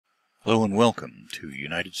Hello and welcome to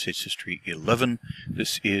United States History 11.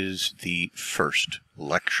 This is the first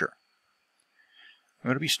lecture. I'm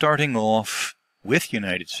going to be starting off with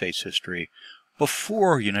United States history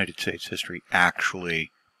before United States history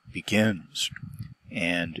actually begins.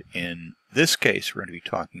 And in this case, we're going to be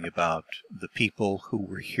talking about the people who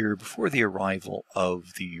were here before the arrival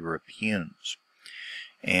of the Europeans.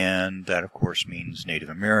 And that, of course, means Native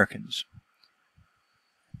Americans.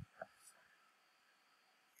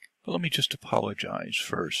 But let me just apologize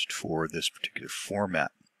first for this particular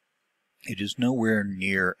format. It is nowhere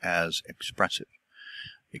near as expressive,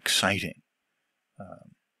 exciting,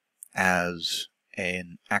 as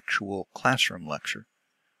an actual classroom lecture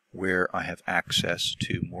where I have access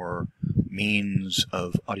to more means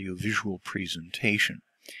of audiovisual presentation.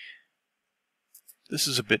 This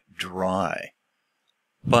is a bit dry,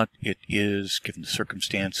 but it is, given the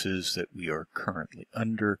circumstances that we are currently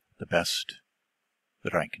under, the best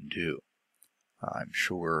that I can do. I'm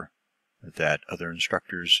sure that other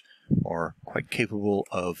instructors are quite capable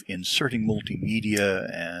of inserting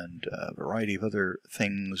multimedia and a variety of other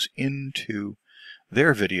things into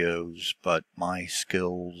their videos, but my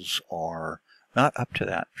skills are not up to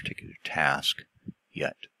that particular task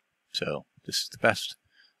yet. So this is the best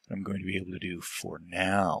that I'm going to be able to do for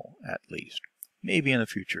now, at least. Maybe in the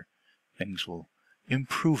future things will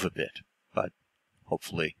improve a bit, but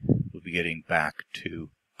hopefully we'll be getting back to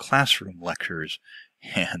classroom lectures,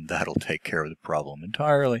 and that'll take care of the problem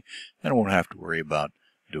entirely, and I won't have to worry about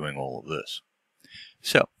doing all of this.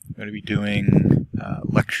 So, I'm going to be doing a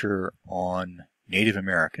lecture on Native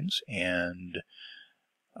Americans, and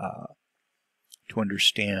to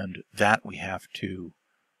understand that we have to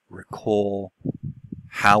recall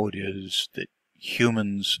how it is that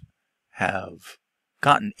humans have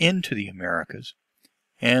gotten into the Americas,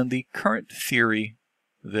 and the current theory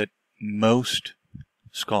that most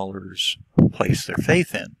scholars place their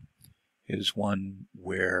faith in is one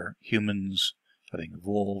where humans, having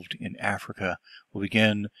evolved in Africa, will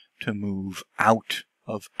begin to move out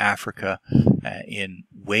of Africa in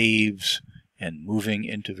waves and moving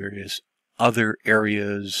into various other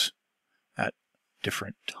areas at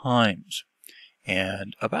different times.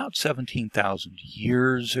 And about 17,000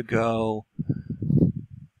 years ago,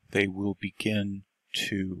 they will begin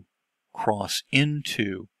to cross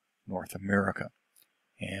into North America.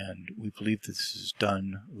 And we believe this is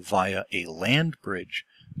done via a land bridge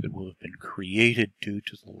that will have been created due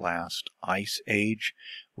to the last ice age,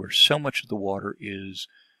 where so much of the water is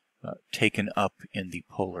taken up in the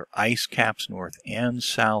polar ice caps, north and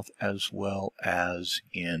south, as well as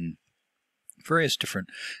in various different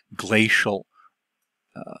glacial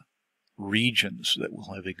regions that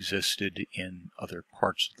will have existed in other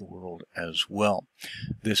parts of the world as well.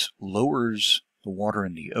 This lowers the water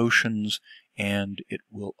in the oceans, and it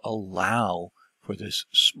will allow for this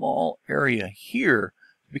small area here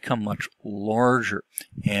to become much larger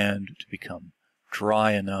and to become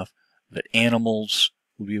dry enough that animals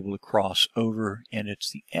will be able to cross over, and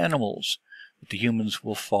it's the animals that the humans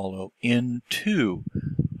will follow into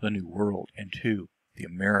the New World, into the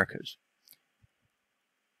Americas.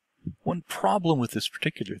 One problem with this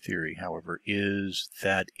particular theory, however, is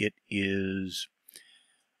that it is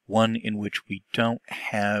one in which we don't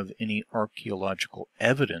have any archaeological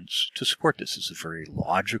evidence to support this. This is a very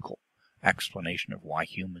logical explanation of why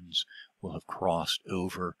humans will have crossed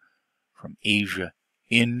over from Asia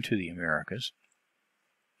into the Americas.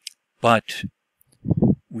 But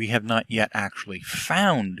we have not yet actually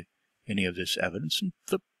found any of this evidence, and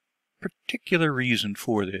the particular reason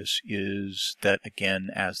for this is that, again,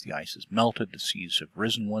 as the ice has melted, the seas have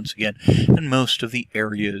risen once again, and most of the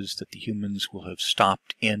areas that the humans will have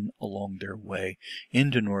stopped in along their way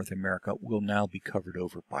into North America will now be covered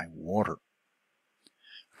over by water.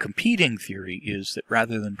 A competing theory is that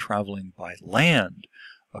rather than traveling by land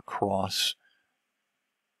across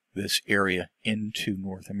this area into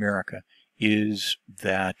North America, is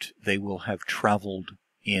that they will have traveled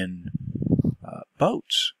in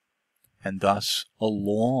boats, and thus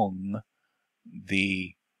along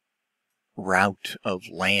the route of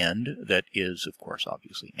land that is, of course,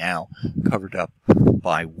 obviously now covered up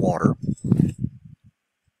by water.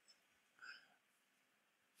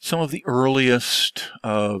 Some of the earliest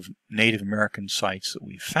of Native American sites that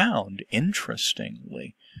we found,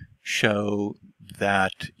 interestingly, show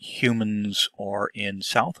that humans are in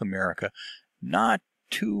South America not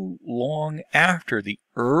too long after the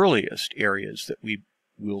earliest areas that we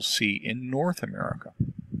will see in North America.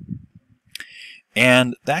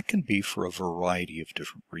 And that can be for a variety of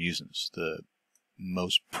different reasons. The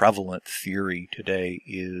most prevalent theory today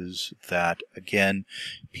is that, again,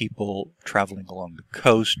 people traveling along the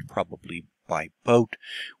coast, probably by boat,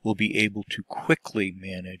 will be able to quickly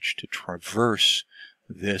manage to traverse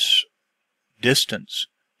this distance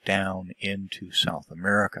down into South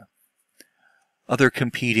America. Other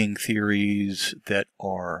competing theories that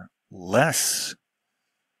are less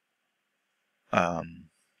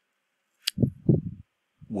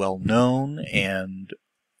well known and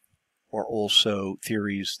are also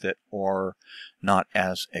theories that are not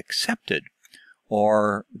as accepted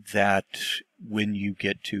are that when you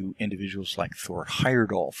get to individuals like Thor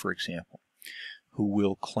Heyerdahl, for example, who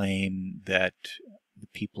will claim that the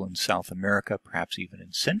people in South America, perhaps even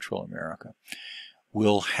in Central America,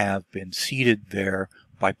 will have been seeded there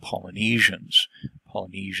by Polynesians.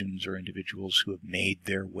 Polynesians are individuals who have made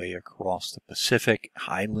their way across the Pacific,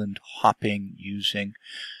 island hopping using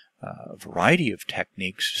a variety of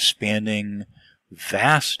techniques spanning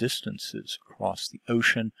vast distances across the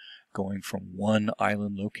ocean, going from one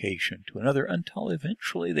island location to another until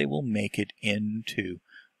eventually they will make it into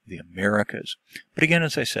the Americas. But again,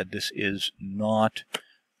 as I said, this is not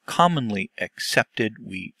commonly accepted.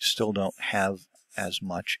 We still don't have as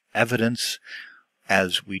much evidence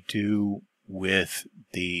as we do with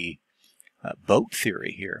the boat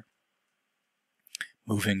theory here,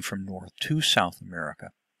 moving from North to South America,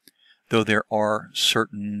 though there are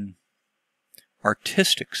certain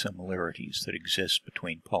artistic similarities that exist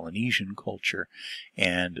between Polynesian culture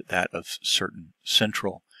and that of certain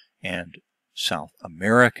Central and South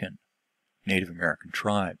American Native American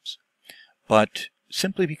tribes. But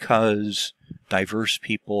simply because diverse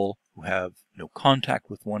people who have no contact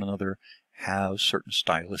with one another have certain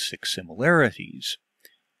stylistic similarities,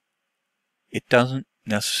 it doesn't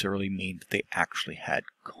necessarily mean that they actually had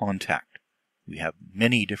contact. We have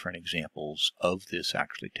many different examples of this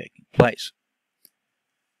actually taking place.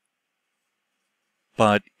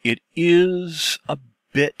 But it is a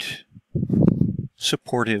bit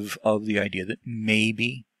supportive of the idea that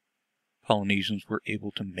maybe Polynesians were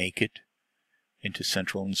able to make it into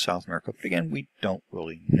Central and South America. But again, we don't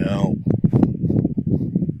really know.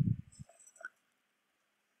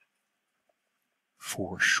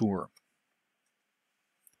 For sure.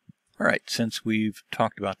 All right, since we've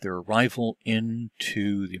talked about their arrival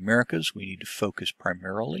into the Americas, we need to focus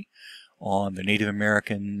primarily on the Native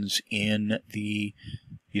Americans in the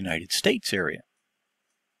United States area.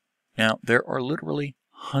 Now, there are literally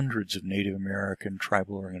hundreds of Native American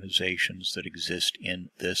tribal organizations that exist in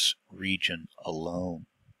this region alone.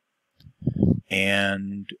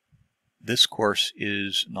 And this course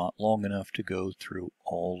is not long enough to go through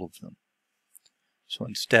all of them. So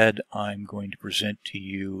instead, I'm going to present to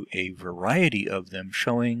you a variety of them,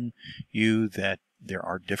 showing you that there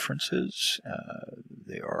are differences.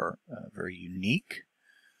 They are very unique,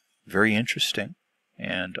 very interesting,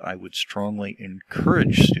 and I would strongly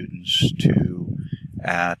encourage students to,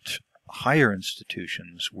 at higher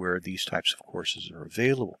institutions where these types of courses are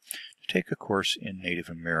available, to take a course in Native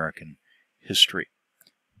American history.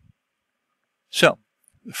 So,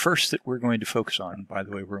 the first that we're going to focus on, by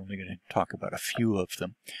the way, we're only going to talk about a few of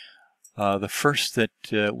them. The first that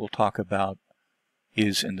we'll talk about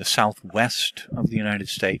is in the southwest of the United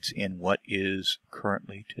States in what is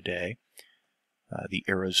currently today the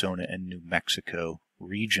Arizona and New Mexico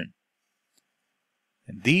region.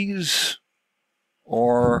 And these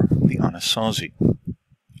are the Anasazi.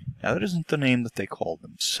 Now, that isn't the name that they call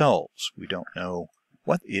themselves. We don't know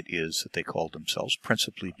what it is that they call themselves,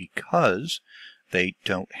 principally because they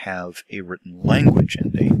don't have a written language,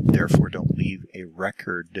 and they therefore don't leave a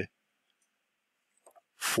record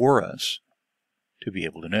for us to be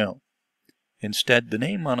able to know. Instead, the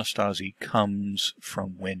name Anasazi comes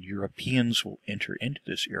from when Europeans will enter into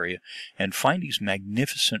this area and find these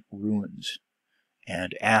magnificent ruins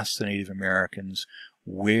and ask the Native Americans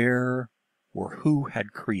where or who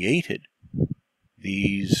had created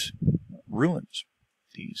these ruins,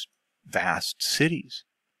 these vast cities.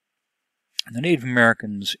 And the Native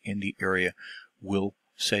Americans in the area will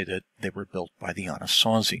say that they were built by the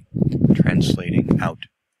Anasazi. Translating out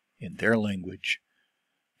in their language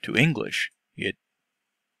to English, it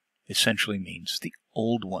essentially means the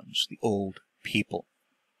old ones, the old people.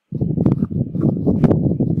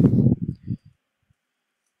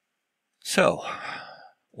 So,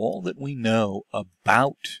 all that we know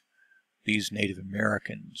about these Native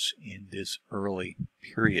Americans in this early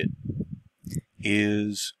period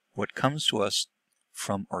is what comes to us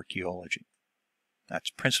from archaeology.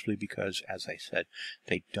 That's principally because, as I said,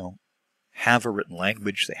 they don't have a written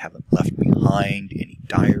language. They haven't left behind any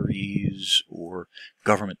diaries or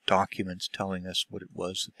government documents telling us what it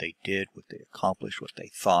was that they did, what they accomplished, what they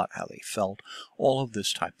thought, how they felt, all of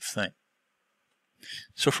this type of thing.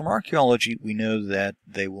 So from archaeology, we know that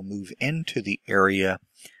they will move into the area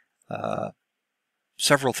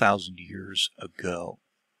several thousand years ago.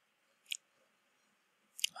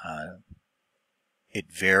 It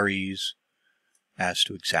varies as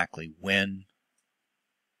to exactly when,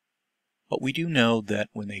 but we do know that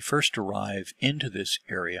when they first arrive into this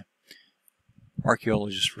area,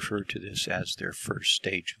 archaeologists refer to this as their first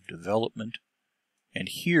stage of development, and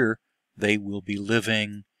here they will be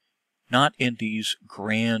living not in these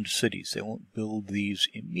grand cities. They won't build these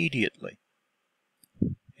immediately.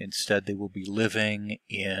 Instead, they will be living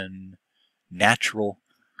in natural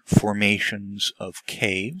formations of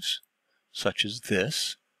caves, such as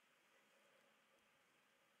this.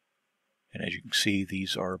 And as you can see,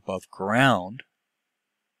 these are above ground.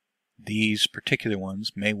 These particular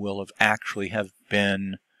ones may well have actually have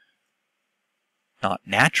been not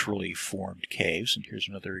naturally formed caves. And here's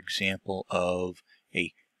another example of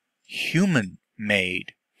a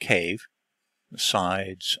human-made cave, the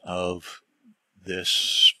sides of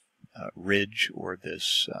this ridge or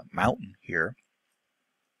this mountain here.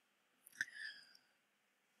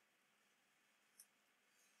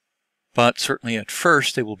 But certainly at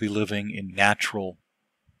first they will be living in natural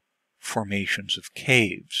formations of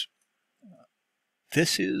caves.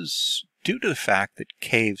 This is due to the fact that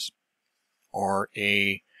caves are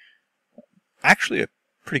actually a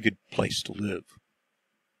pretty good place to live.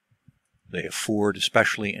 They afford,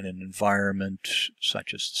 especially in an environment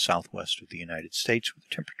such as the southwest of the United States, where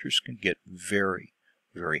the temperatures can get very,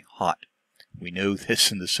 very hot. We know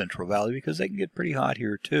this in the Central Valley because they can get pretty hot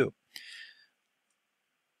here too.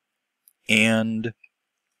 And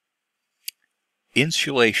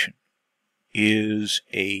insulation is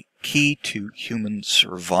a key to human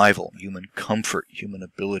survival, human comfort, human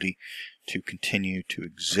ability to continue to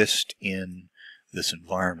exist in this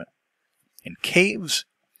environment. And caves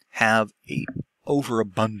have an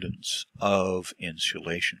overabundance of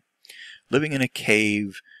insulation. Living in a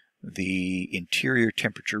cave, the interior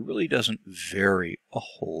temperature really doesn't vary a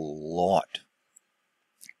whole lot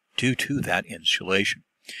due to that insulation.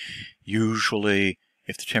 Usually,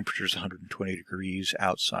 if the temperature is 120 degrees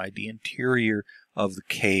outside, the interior of the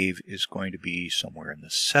cave is going to be somewhere in the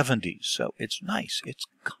 70s. So it's nice, it's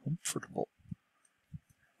comfortable.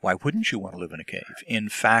 Why wouldn't you want to live in a cave? In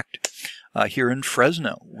fact, here in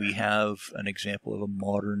Fresno, we have an example of a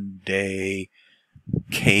modern-day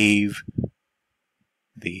cave,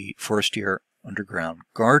 the Forestier Underground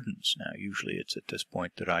Gardens. Now, usually it's at this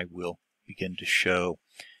point that I will begin to show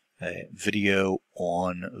a video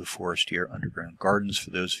on the Forestier Underground Gardens for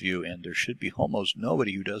those of you, and there should be almost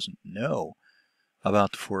nobody who doesn't know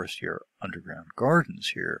about the Forestier Underground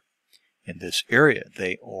Gardens here in this area.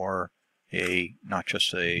 They are not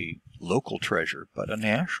just a local treasure, but a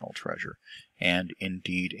national treasure, and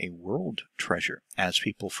indeed a world treasure, as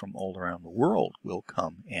people from all around the world will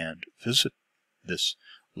come and visit this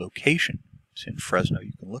location. It's in Fresno.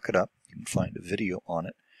 You can look it up. You can find a video on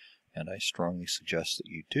it, and I strongly suggest that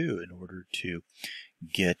you do in order to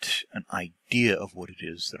get an idea of what it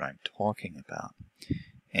is that I'm talking about.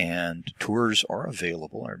 And tours are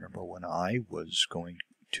available. I remember when I was going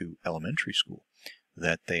to elementary school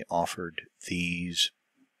that they offered these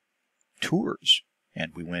tours,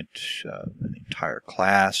 and we went an entire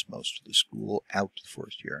class, most of the school, out to the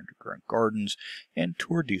Forestier Underground Gardens and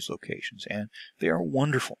toured these locations, and they are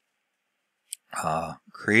wonderful.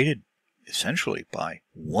 Created essentially by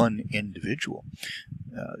one individual.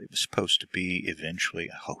 It was supposed to be eventually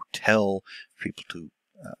a hotel for people to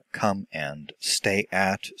come and stay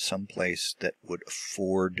at, someplace that would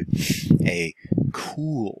afford a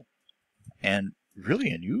cool and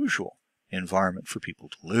really unusual environment for people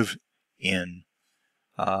to live in.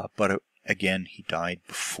 But again, he died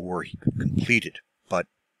before he could complete it. But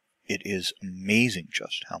it is amazing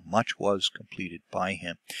just how much was completed by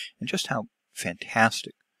him and just how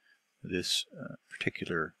fantastic this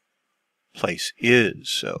particular place is.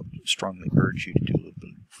 So I strongly urge you to do a little bit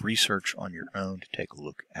of research on your own to take a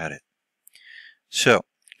look at it. So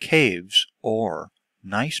caves are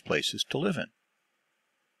nice places to live in.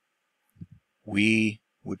 We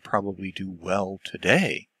would probably do well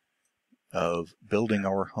today of building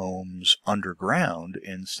our homes underground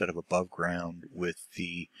instead of above ground with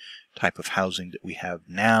the type of housing that we have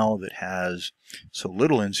now that has so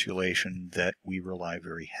little insulation that we rely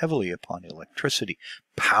very heavily upon electricity,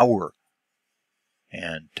 power,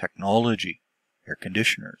 and technology, air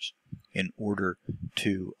conditioners, in order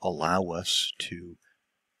to allow us to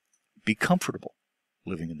be comfortable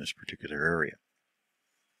living in this particular area.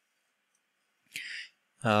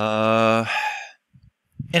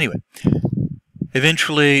 Anyway,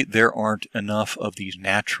 eventually there aren't enough of these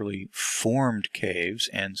naturally formed caves,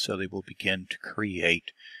 and so they will begin to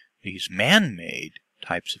create these man-made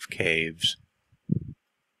types of caves,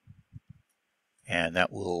 and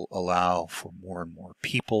that will allow for more and more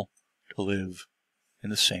people to live in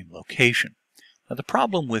the same location. Now, the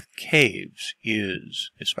problem with caves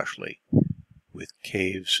is, especially with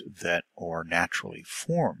caves that are naturally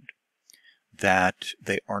formed, that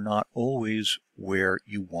they are not always where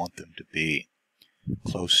you want them to be.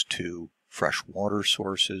 Close to fresh water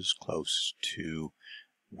sources, close to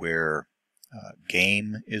where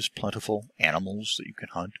game is plentiful, animals that you can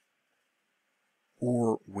hunt,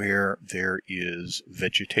 or where there is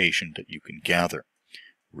vegetation that you can gather,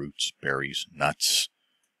 roots, berries, nuts,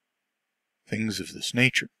 things of this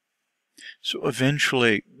nature. So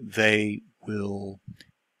eventually they will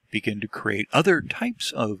begin to create other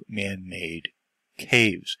types of man-made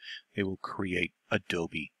caves. They will create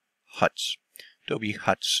adobe huts. Adobe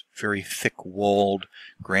huts, very thick-walled,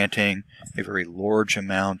 granting a very large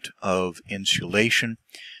amount of insulation.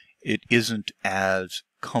 It isn't as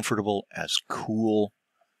comfortable, as cool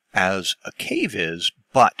as a cave is,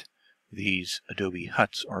 but these adobe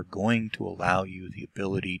huts are going to allow you the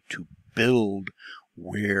ability to build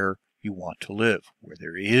where you want to live, where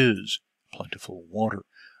there is plentiful water,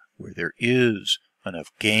 where there is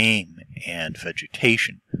enough game and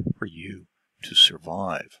vegetation for you to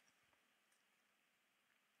survive.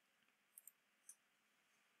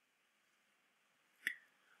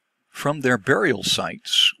 From their burial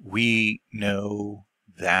sites, we know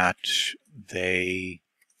that they,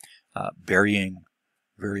 burying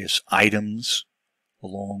various items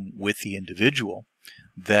along with the individual,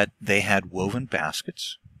 that they had woven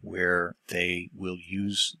baskets where they will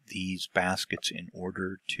use these baskets in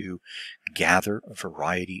order to gather a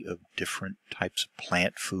variety of different types of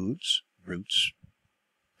plant foods, roots,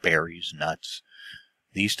 berries, nuts,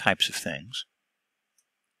 these types of things.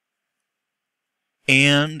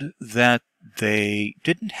 And that they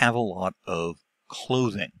didn't have a lot of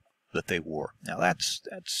clothing that they wore. Now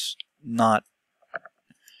that's not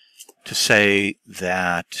to say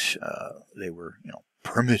that they were,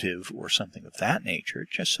 primitive or something of that nature. It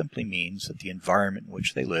just simply means that the environment in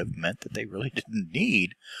which they lived meant that they really didn't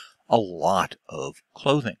need a lot of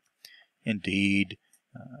clothing. Indeed,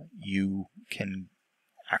 you can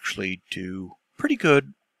actually do pretty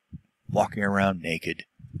good walking around naked.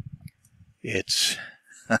 It's,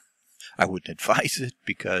 I wouldn't advise it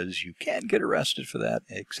because you can get arrested for that,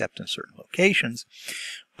 except in certain locations,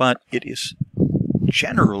 but it is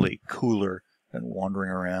generally cooler than wandering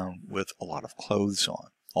around with a lot of clothes on.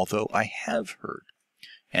 Although I have heard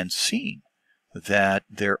and seen that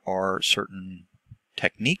there are certain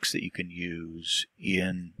techniques that you can use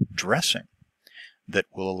in dressing that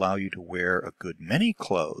will allow you to wear a good many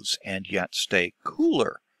clothes and yet stay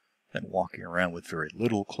cooler than walking around with very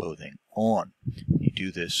little clothing on. You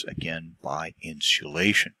do this, again, by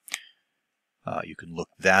insulation. You can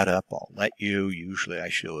look that up. I'll let you. Usually I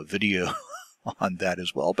show a video on that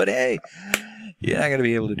as well. But hey, you're not going to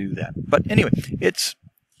be able to do that. But anyway, it's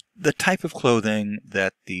the type of clothing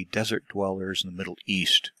that the desert dwellers in the Middle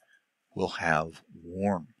East will have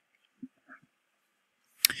worn.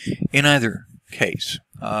 In either case,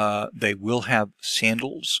 they will have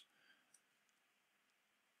sandals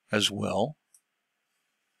as well.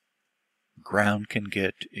 Ground can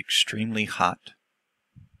get extremely hot,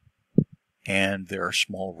 and there are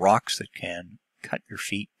small rocks that can cut your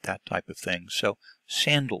feet, that type of thing. So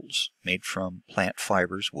sandals made from plant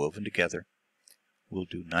fibers woven together will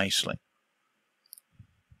do nicely.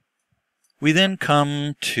 We then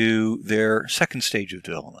come to their second stage of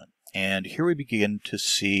development, and here we begin to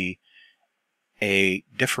see a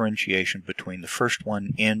differentiation between the first one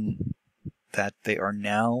in that they are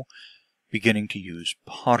now beginning to use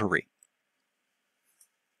pottery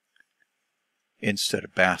instead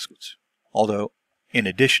of baskets. Although, in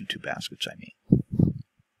addition to baskets, I mean.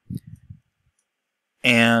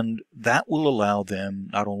 And that will allow them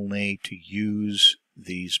not only to use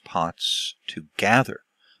these pots to gather,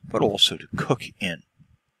 but also to cook in.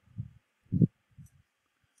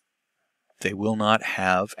 They will not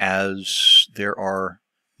have, as there are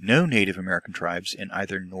no Native American tribes in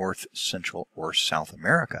either North, Central, or South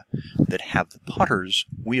America that have the potter's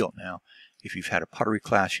wheel. Now, if you've had a pottery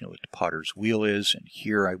class, you know what the potter's wheel is, and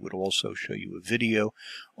here I would also show you a video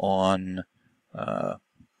on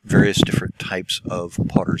various different types of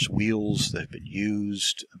potter's wheels that have been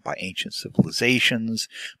used by ancient civilizations.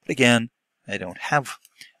 But again, I don't have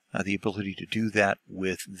the ability to do that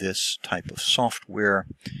with this type of software,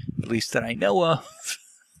 at least that I know of.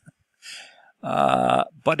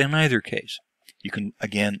 But in either case, you can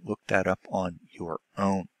again look that up on your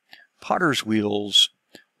own. Potter's wheels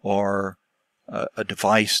are a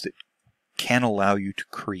device that can allow you to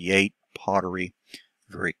create pottery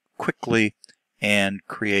very quickly and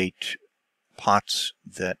create pots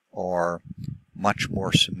that are much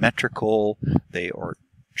more symmetrical. They are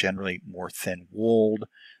generally more thin-walled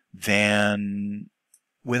than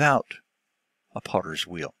without a potter's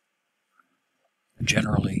wheel.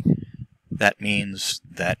 Generally, that means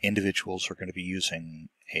that individuals are going to be using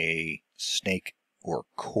a snake or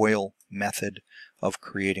coil method of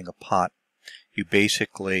creating a pot. You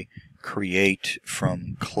basically create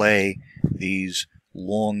from clay these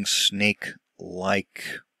long snake-like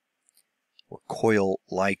or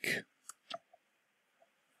coil-like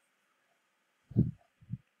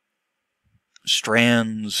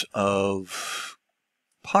strands of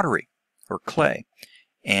pottery or clay,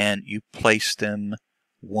 and you place them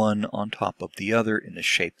one on top of the other in the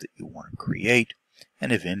shape that you want to create,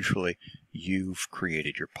 and eventually you've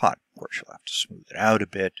created your pot. Of course, you'll have to smooth it out a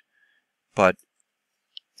bit, but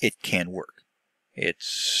it can work.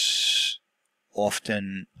 It's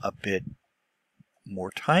often a bit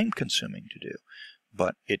more time-consuming to do,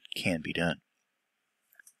 but it can be done.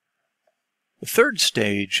 The third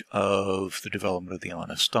stage of the development of the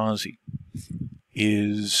Anasazi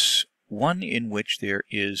is one in which there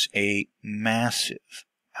is a massive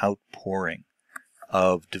outpouring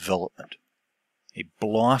of development, a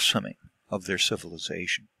blossoming of their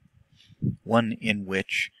civilization, one in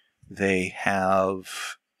which they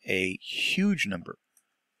have a huge number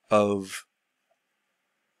of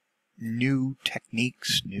new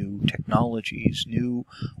techniques, new technologies, new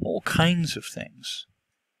all kinds of things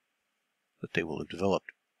that they will have developed.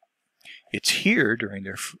 It's here, during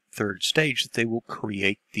their third stage, that they will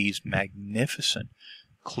create these magnificent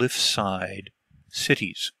cliffside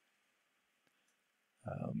cities.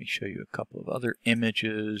 Let me show you a couple of other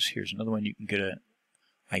images. Here's another one. You can get an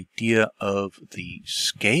idea of the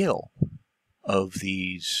scale of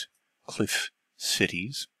these cliff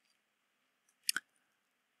cities.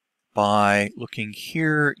 By looking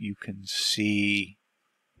here, you can see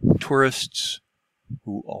tourists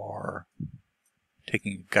who are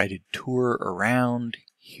taking a guided tour around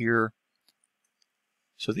here.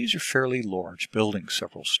 So these are fairly large buildings,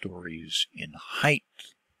 several stories in height.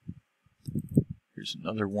 Here's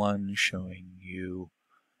another one showing you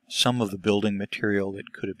some of the building material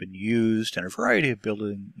that could have been used, and a variety of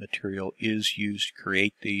building material is used to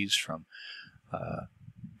create these, from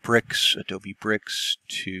bricks, adobe bricks,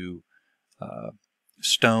 to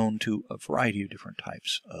stone, to a variety of different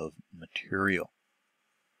types of material.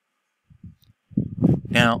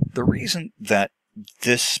 Now, the reason that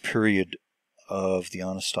this period of the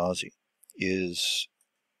Anasazi is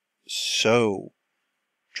so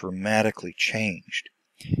dramatically changed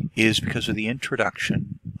is because of the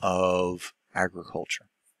introduction of agriculture.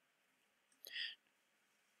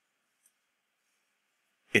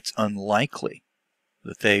 It's unlikely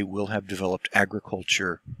that they will have developed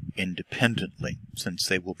agriculture independently, since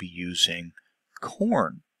they will be using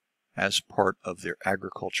corn as part of their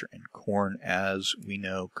agriculture. And corn, as we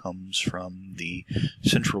know, comes from the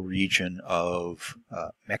central region of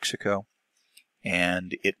Mexico,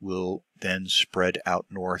 and it will then spread out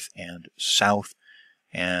north and south,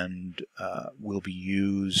 and will be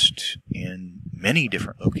used in many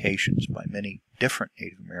different locations by many different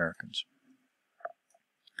Native Americans.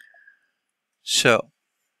 So,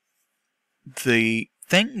 the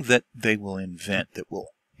thing that they will invent that will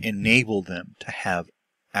enable them to have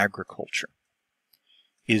agriculture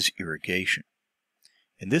is irrigation.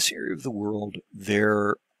 In this area of the world,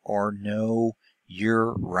 there are no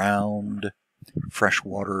year-round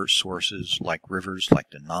freshwater sources like rivers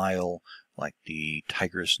like the Nile, like the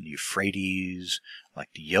Tigris and the Euphrates, like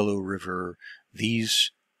the Yellow River,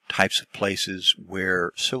 these types of places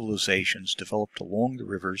where civilizations developed along the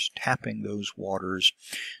rivers, tapping those waters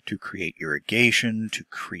to create irrigation, to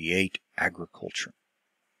create agriculture.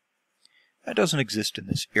 That doesn't exist in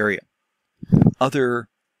this area. Other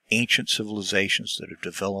ancient civilizations that have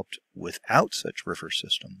developed without such river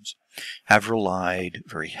systems have relied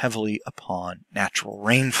very heavily upon natural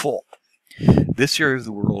rainfall. This area of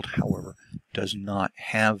the world, however, does not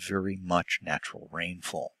have very much natural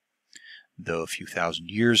rainfall. Though a few thousand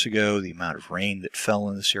years ago, the amount of rain that fell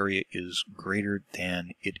in this area is greater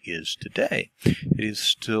than it is today, it is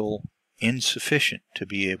still insufficient to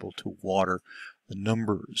be able to water the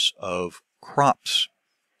numbers of crops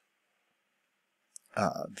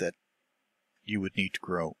that you would need to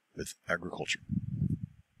grow with agriculture.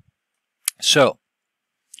 So,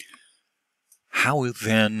 how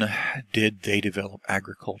then did they develop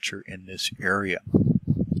agriculture in this area?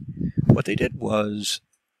 What they did was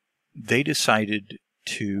they decided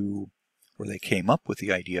to, or they came up with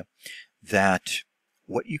the idea that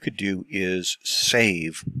what you could do is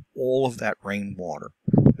save all of that rainwater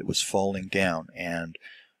that was falling down and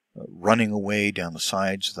running away down the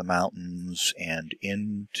sides of the mountains and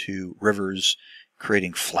into rivers,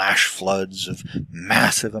 creating flash floods of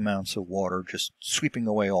massive amounts of water just sweeping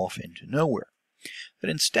away off into nowhere. But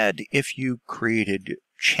instead, if you created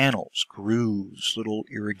channels, grooves, little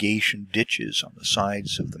irrigation ditches on the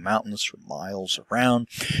sides of the mountains for miles around,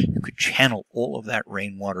 you could channel all of that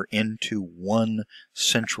rainwater into one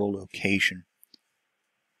central location.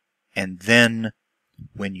 And then,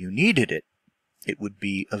 when you needed it, it would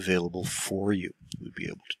be available for you. You would be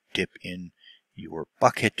able to dip in your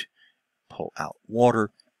bucket, pull out water,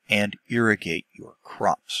 and irrigate your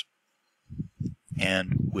crops.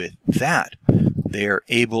 And with that, they are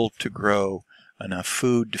able to grow enough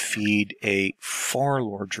food to feed a far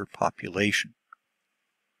larger population.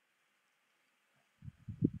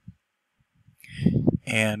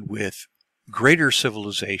 And with greater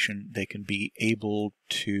civilization, they can be able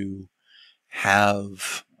to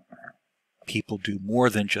have people do more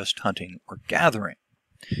than just hunting or gathering.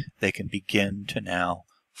 They can begin to now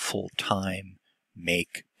full-time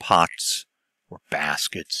make pots or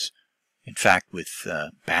baskets. In fact, with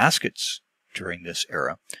baskets during this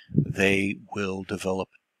era, they will develop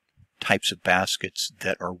types of baskets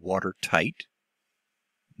that are watertight,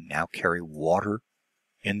 now carry water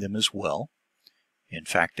in them as well. In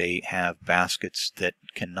fact, they have baskets that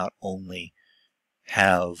can not only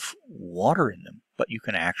have water in them, but you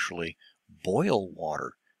can actually boil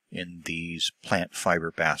water in these plant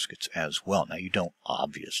fiber baskets as well. Now, you don't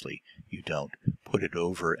put it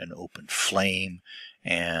over an open flame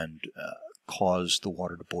and cause the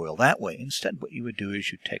water to boil that way. Instead, what you would do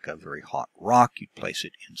is you'd take a very hot rock, you'd place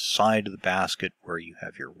it inside of the basket where you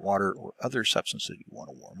have your water or other substance that you want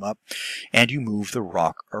to warm up, and you move the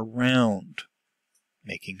rock around,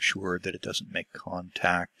 making sure that it doesn't make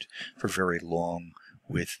contact for very long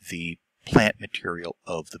with the plant material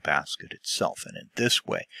of the basket itself. And in this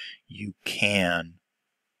way, you can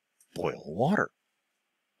boil water.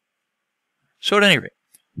 So at any rate,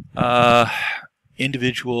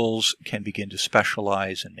 individuals can begin to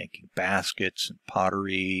specialize in making baskets and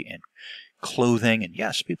pottery and clothing. And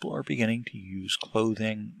yes, people are beginning to use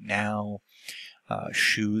clothing now.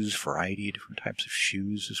 Shoes, variety of different types of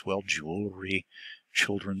shoes as well, jewelry,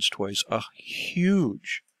 children's toys. A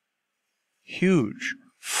huge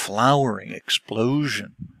flowering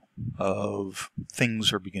explosion of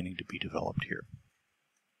things are beginning to be developed here.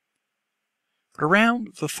 But around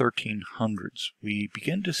the 1300s, we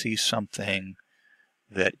begin to see something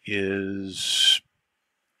that is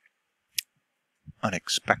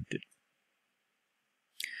unexpected.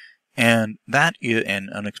 And that is,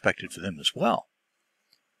 and unexpected for them as well.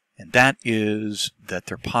 And that is that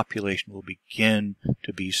their population will begin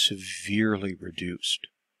to be severely reduced.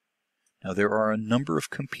 Now, there are a number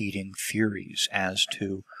of competing theories as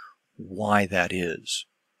to why that is.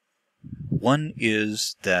 One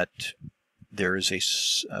is that there is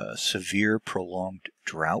a severe prolonged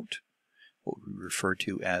drought, what we refer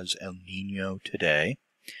to as El Niño today,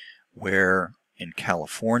 where in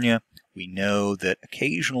California we know that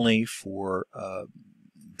occasionally for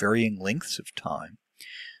varying lengths of time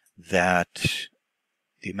that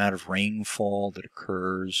the amount of rainfall that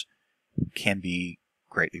occurs can be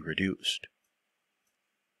greatly reduced.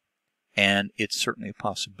 And it's certainly a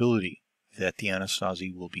possibility that the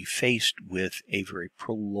Anasazi will be faced with a very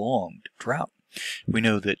prolonged drought. We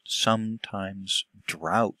know that sometimes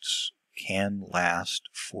droughts can last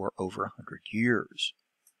for over 100 years.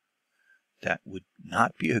 That would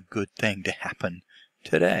not be a good thing to happen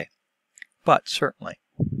today, but certainly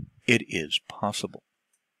it is possible.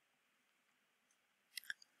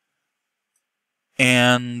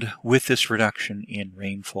 And with this reduction in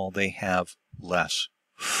rainfall, they have less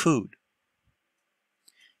food.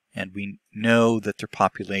 And we know that their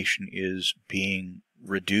population is being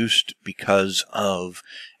reduced because of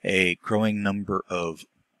a growing number of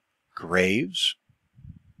graves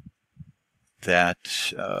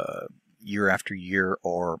that year after year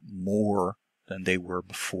are more than they were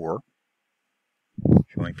before,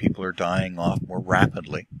 showing people are dying off more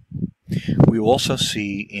rapidly. We also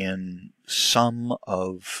see in some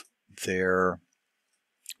of their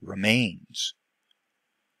remains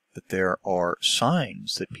that there are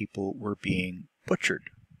signs that people were being butchered.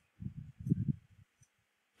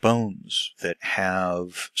 Bones that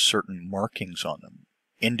have certain markings on them,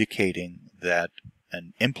 indicating that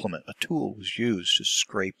an implement, a tool was used to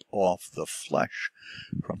scrape off the flesh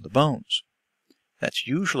from the bones. That's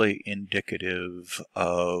usually indicative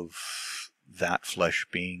of that flesh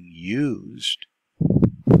being used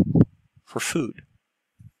for food.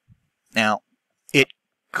 Now, it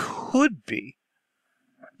could be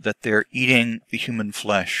that they're eating the human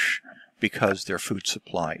flesh because their food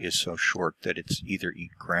supply is so short that it's either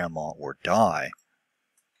eat grandma or die.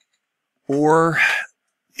 Or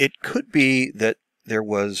it could be that there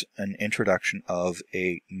was an introduction of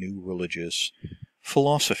a new religious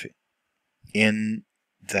philosophy in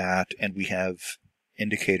that, and we have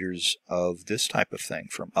indicators of this type of thing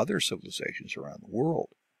from other civilizations around the world,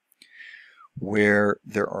 where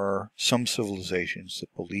there are some civilizations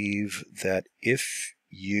that believe that if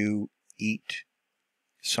you eat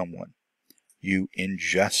someone, you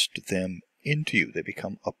ingest them into you. They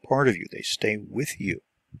become a part of you. They stay with you.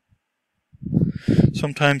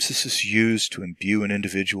 Sometimes this is used to imbue an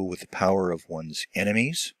individual with the power of one's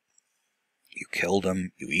enemies. You kill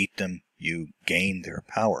them, you eat them, you gain their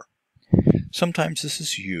power. Sometimes this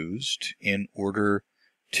is used in order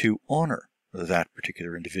to honor that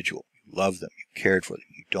particular individual. You love them, you cared for them,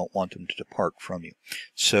 you don't want them to depart from you.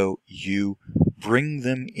 So you bring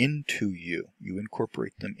them into you. You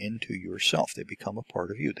incorporate them into yourself. They become a part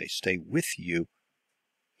of you. They stay with you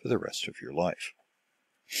for the rest of your life.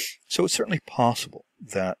 So it's certainly possible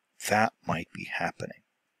that that might be happening.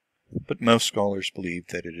 But most scholars believe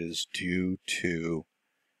that it is due to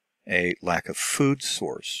a lack of food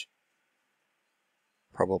source,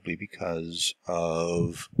 probably because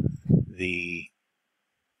of the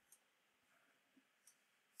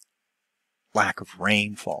lack of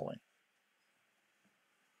rain falling,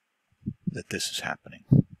 that this is happening.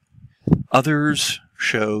 Others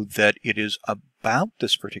show that it is about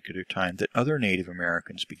this particular time that other Native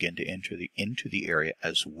Americans begin to enter into the area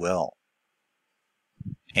as well.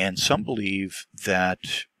 And some believe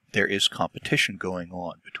that there is competition going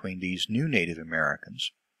on between these new Native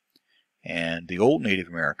Americans and the old Native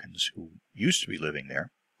Americans who used to be living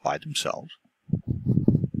there by themselves.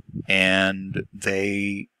 And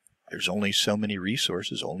there's only so many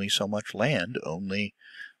resources, only so much land, only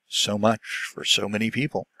so much for so many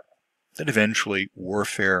people, that eventually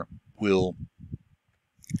warfare will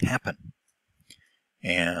happen,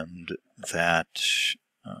 and that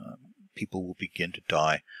people will begin to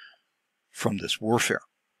die from this warfare.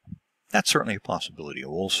 That's certainly a possibility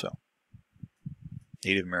also.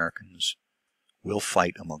 Native Americans will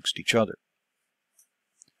fight amongst each other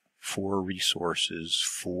for resources,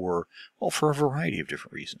 for a variety of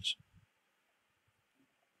different reasons,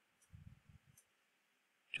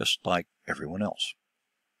 just like everyone else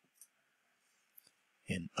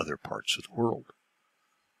in other parts of the world.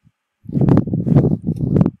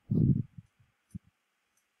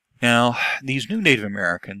 Now, these new Native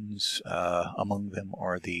Americans, among them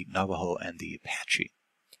are the Navajo and the Apache,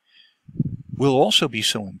 will also be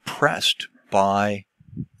so impressed by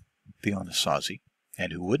the Anasazi,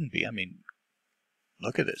 and who wouldn't be? I mean,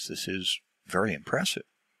 look at this. This is very impressive.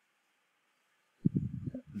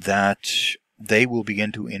 That they will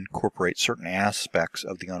begin to incorporate certain aspects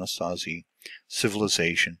of the Anasazi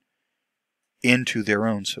civilization into their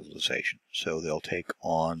own civilization. So they'll take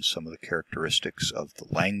on some of the characteristics of the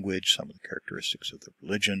language, some of the characteristics of the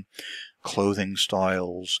religion, clothing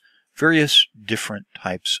styles, various different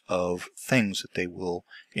types of things that they will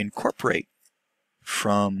incorporate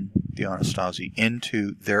from the Anasazi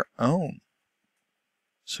into their own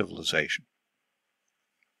civilization.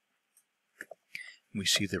 We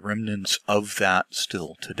see the remnants of that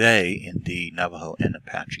still today in the Navajo and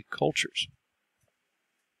Apache cultures.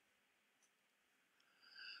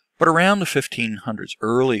 But around the 1500s,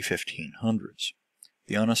 early 1500s,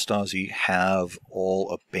 the Anasazi have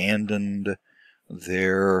all abandoned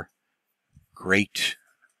their great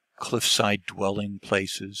cliffside dwelling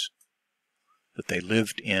places that they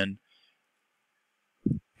lived in.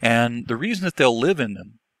 And the reason that they'll live in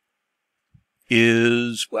them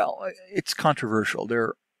is, well, it's controversial.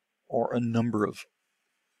 There are a number of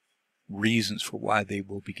reasons for why they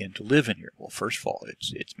will begin to live in here. Well, first of all,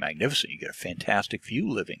 it's magnificent. You get a fantastic view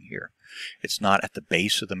living here. It's not at the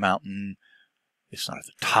base of the mountain. It's not at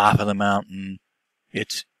the top of the mountain.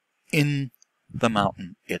 It's in the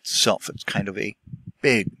mountain itself. It's kind of a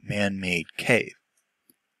big man-made cave.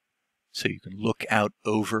 So you can look out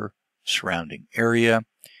over the surrounding area.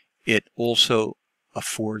 It also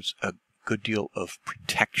affords a good deal of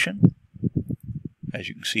protection. As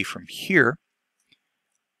you can see from here,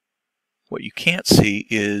 what you can't see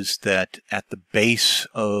is that at the base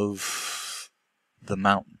of the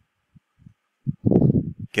mountain,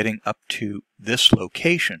 getting up to this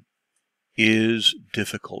location, is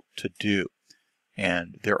difficult to do.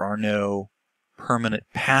 And there are no permanent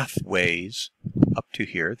pathways up to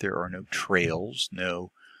here. There are no trails,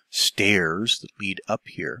 no stairs that lead up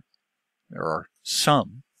here. There are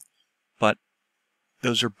some, but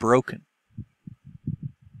those are broken,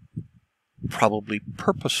 probably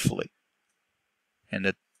purposefully, and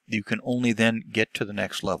that you can only then get to the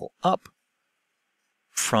next level up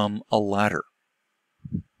from a ladder.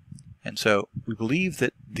 And so we believe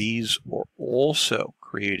that these are also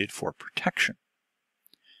created for protection.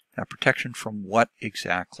 Now, protection from what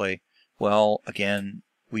exactly? Well, again,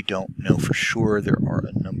 we don't know for sure. There are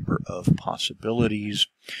a number of possibilities.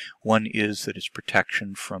 One is that it's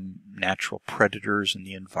protection from natural predators in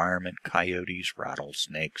the environment, coyotes,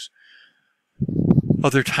 rattlesnakes,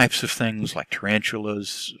 other types of things like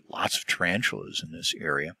tarantulas, lots of tarantulas in this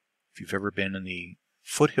area. If you've ever been in the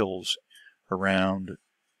foothills around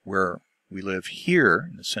where we live here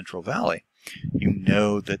in the Central Valley, you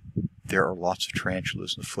know that there are lots of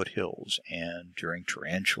tarantulas in the foothills, and during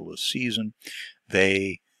tarantula season,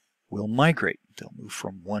 they will migrate. They'll move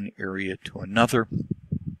from one area to another,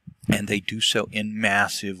 and they do so in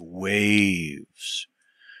massive waves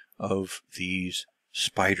of these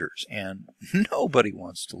spiders, and nobody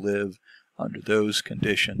wants to live under those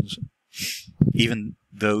conditions. Even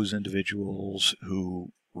those individuals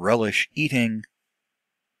who relish eating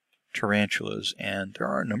tarantulas, and there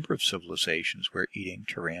are a number of civilizations where eating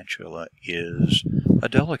tarantula is a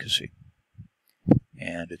delicacy.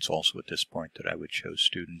 And it's also at this point that I would show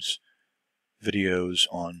students videos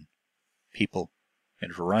on people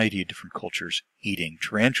in a variety of different cultures eating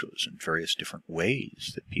tarantulas in various different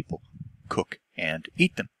ways that people cook and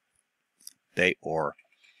eat them. They are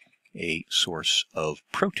a source of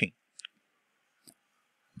protein.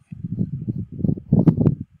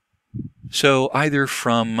 So either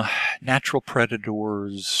from natural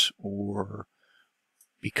predators or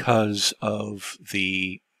because of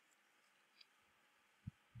the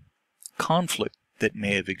conflict that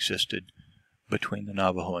may have existed between the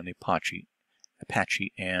Navajo and the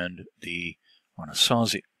Apache and the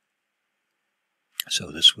Anasazi.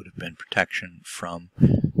 So this would have been protection from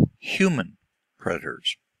human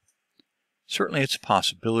predators. Certainly it's a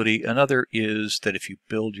possibility. Another is that if you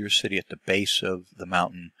build your city at the base of the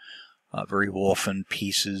mountain, very often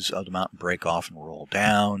pieces of the mountain break off and roll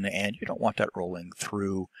down, and you don't want that rolling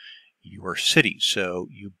through your city. So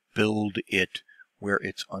you build it where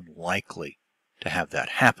it's unlikely to have that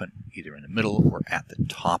happen, either in the middle or at the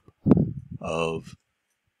top of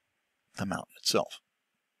the mountain itself.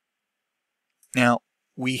 Now,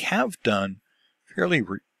 we have done fairly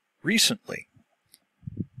recently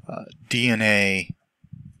DNA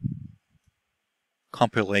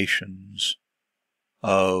compilations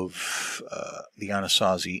of the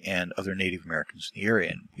Anasazi and other Native Americans in the area,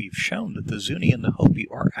 and we've shown that the Zuni and the Hopi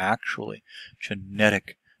are actually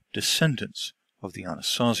genetic descendants of the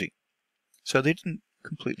Anasazi. So they didn't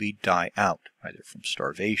completely die out, either from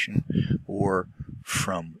starvation or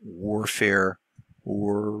from warfare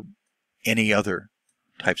or any other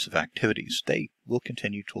types of activities. They will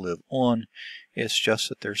continue to live on. It's just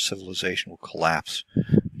that their civilization will collapse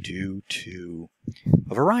due to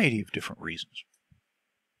a variety of different reasons.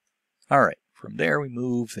 All right, from there we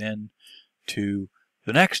move then to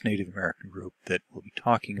the next Native American group that we'll be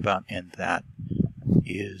talking about, and that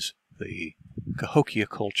is the Cahokia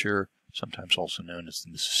culture, sometimes also known as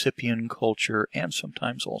the Mississippian culture, and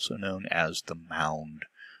sometimes also known as the Mound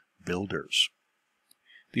Builders.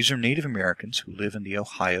 These are Native Americans who live in the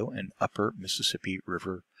Ohio and upper Mississippi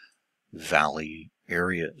River Valley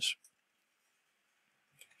areas.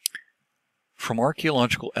 From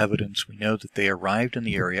archaeological evidence, we know that they arrived in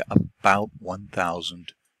the area about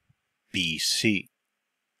 1000 BC.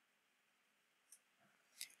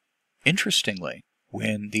 Interestingly,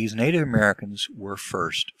 when these Native Americans were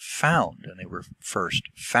first found, and they were first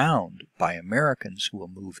found by Americans who will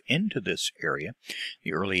move into this area,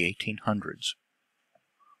 the early 1800s,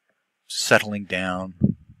 settling down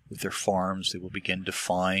with their farms, they will begin to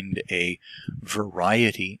find a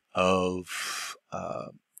variety of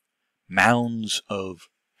mounds of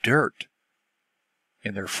dirt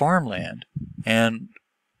in their farmland, and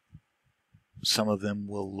some of them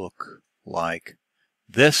will look like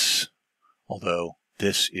this, although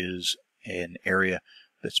this is an area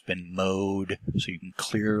that's been mowed, so you can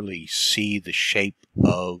clearly see the shape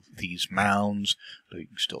of these mounds, though you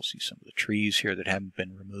can still see some of the trees here that haven't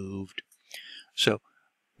been removed. So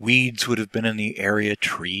weeds would have been in the area,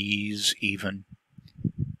 trees even,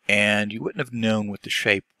 and you wouldn't have known what the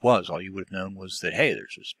shape was. All you would have known was that, hey,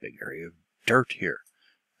 there's this big area of dirt here.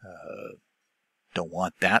 Don't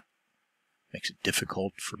want that. Makes it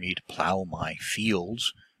difficult for me to plow my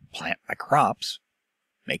fields, plant my crops,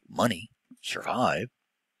 make money, survive.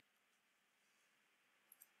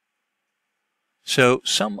 So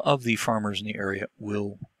some of the farmers in the area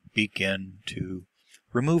will begin to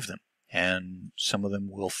remove them, and some of them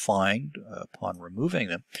will find, upon removing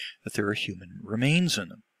them, that there are human remains in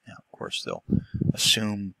them. Now, of course, they'll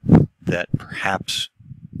assume that perhaps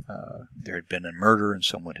there had been a murder and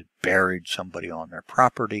someone had buried somebody on their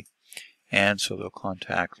property, and so they'll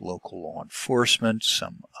contact local law enforcement.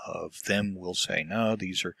 Some of them will say, no,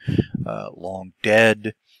 these are long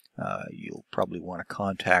dead. You'll probably want to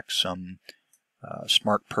contact some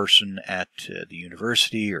smart person at the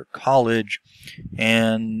university or college,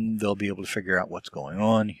 and they'll be able to figure out what's going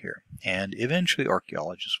on here. And eventually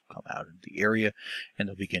archaeologists will come out into the area and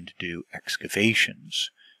they'll begin to do excavations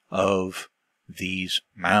of these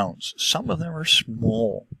mounds. Some of them are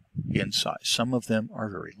small in size. Some of them are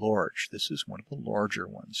very large. This is one of the larger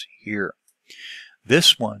ones here.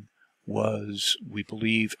 This one was, we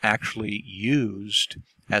believe, actually used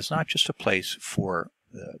as not just a place for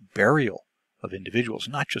the burial of individuals,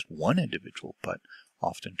 not just one individual, but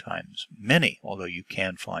oftentimes many, although you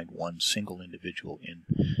can find one single individual in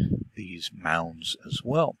these mounds as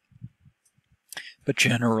well. But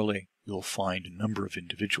generally, you'll find a number of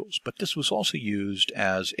individuals. But this was also used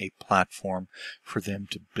as a platform for them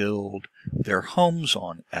to build their homes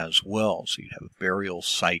on as well. So you'd have a burial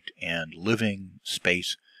site and living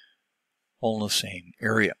space all in the same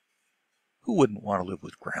area. Who wouldn't want to live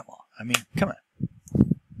with Grandma? I mean, come on.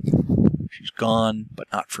 She's gone, but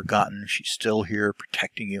not forgotten. She's still here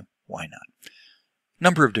protecting you. Why not? A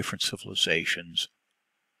number of different civilizations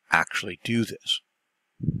actually do this.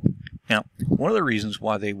 Now, one of the reasons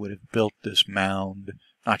why they would have built this mound,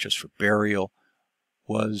 not just for burial,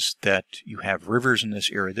 was that you have rivers in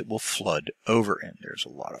this area that will flood over, and there's a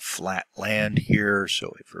lot of flat land here, so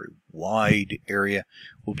a very wide area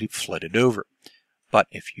will be flooded over. But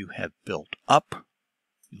if you have built up,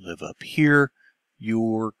 you live up here,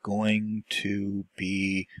 you're going to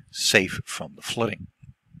be safe from the flooding.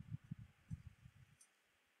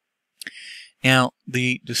 Now,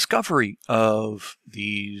 the discovery of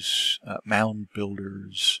these mound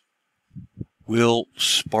builders will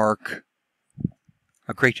spark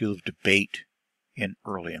a great deal of debate in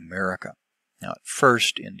early America. Now, at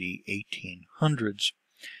first, in the 1800s,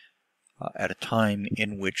 at a time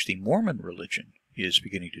in which the Mormon religion is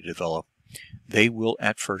beginning to develop, they will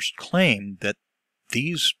at first claim that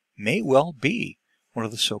these may well be one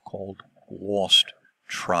of the so-called lost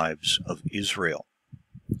tribes of Israel.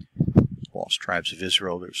 Lost tribes of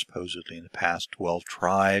Israel, there's supposedly in the past 12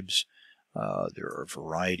 tribes. There are a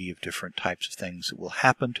variety of different types of things that will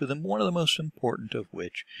happen to them, one of the most important of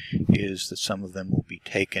which is that some of them will be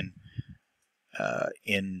taken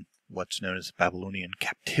in what's known as Babylonian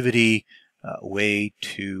captivity, away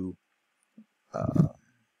to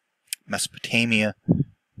Mesopotamia,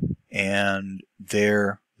 and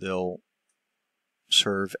there they'll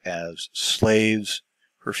serve as slaves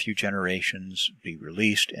for a few generations, be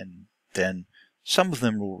released, and then some of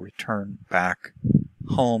them will return back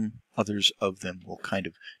home. Others of them will kind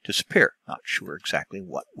of disappear. Not sure exactly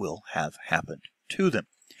what will have happened to them.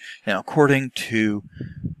 Now, according to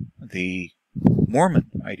the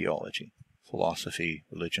Mormon ideology, philosophy,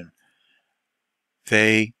 religion,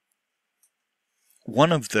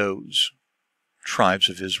 one of those tribes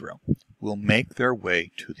of Israel will make their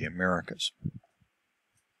way to the Americas.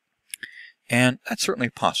 And that's certainly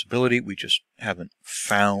a possibility. We just haven't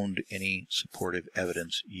found any supportive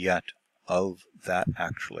evidence yet of that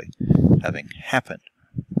actually having happened.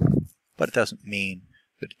 But it doesn't mean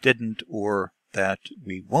that it didn't, or that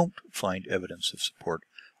we won't find evidence of support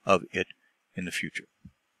of it in the future.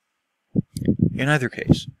 In either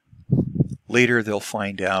case, later they'll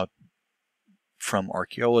find out from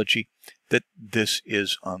archaeology that this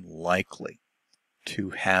is unlikely to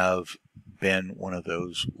have been one of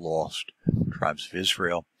those lost tribes of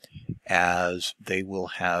Israel, as they will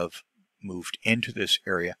have moved into this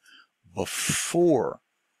area before,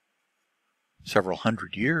 several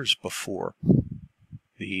hundred years before,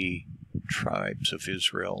 the tribes of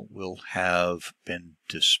Israel will have been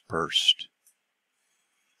dispersed.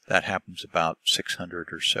 That happens about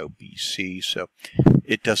 600 or so BC, so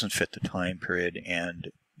it doesn't fit the time period,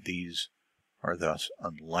 and these are thus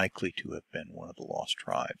unlikely to have been one of the lost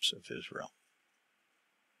tribes of Israel.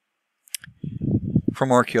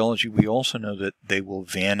 From archaeology, we also know that they will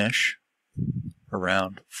vanish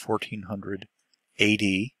around 1400 AD,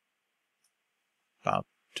 about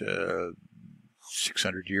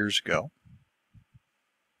 600 years ago.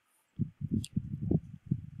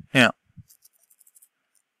 Now,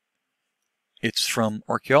 from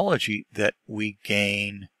archaeology that we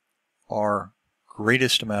gain our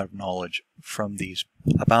greatest amount of knowledge from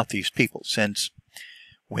about these people, since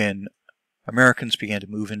when Americans began to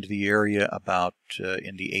move into the area about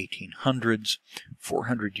in the 1800s,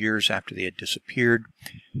 400 years after they had disappeared.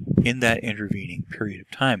 In that intervening period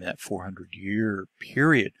of time, in that 400-year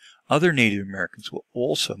period, other Native Americans will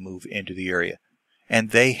also move into the area.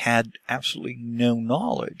 And they had absolutely no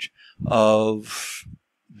knowledge of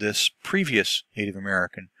this previous Native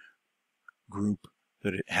American group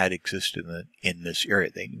that it had existed in this area.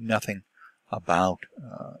 They knew nothing about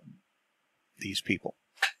these people.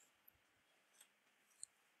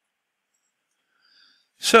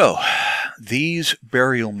 So, these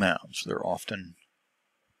burial mounds, they're often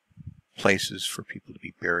places for people to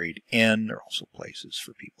be buried in. They're also places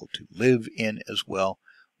for people to live in as well,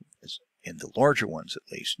 as in the larger ones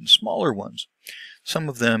at least. In smaller ones, some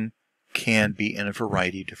of them can be in a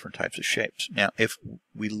variety of different types of shapes. Now, if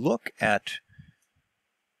we look at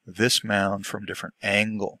this mound from a different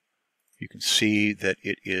angle, you can see that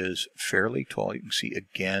it is fairly tall. You can see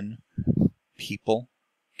again people,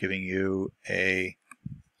 giving you an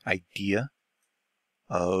idea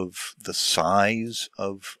of the size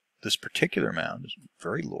of this particular mound. Is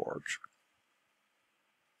very large.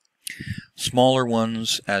 Smaller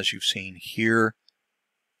ones, as you've seen here,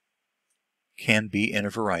 can be in a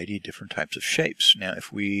variety of different types of shapes. Now,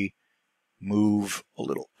 if we move a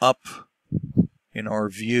little up in our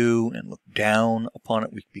view and look down upon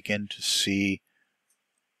it, we begin to see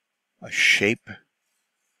a shape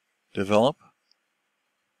develop,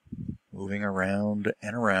 moving around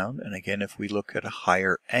and around. And again, if we look at a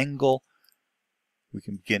higher angle, we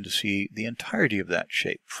can begin to see the entirety of that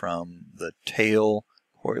shape, from the tail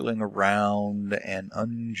coiling around and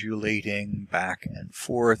undulating back and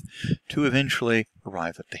forth to eventually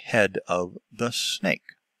arrive at the head of the snake.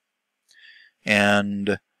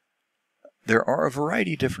 And there are a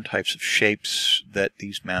variety of different types of shapes that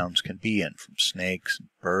these mounds can be in, from snakes and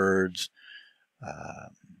birds,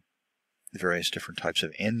 various different types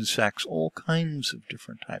of insects, all kinds of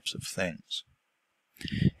different types of things.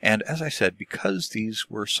 And as I said, because these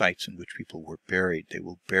were sites in which people were buried, they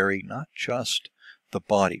will bury not just the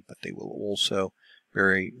body, but they will also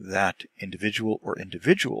bury that individual or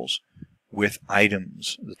individuals with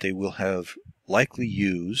items that they will have likely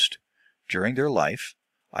used during their life,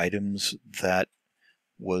 items that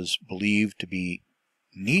was believed to be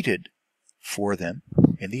needed for them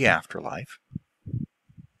in the afterlife.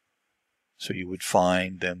 So you would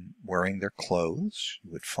find them wearing their clothes.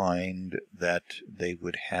 You would find that they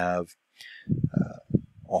would have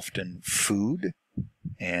often food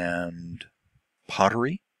and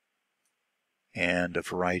pottery and a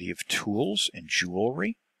variety of tools and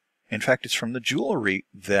jewelry. In fact, it's from the jewelry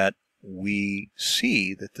that we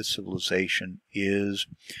see that the civilization is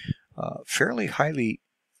fairly highly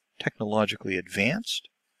technologically advanced,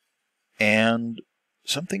 and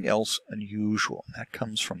something else unusual. That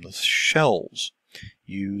comes from the shells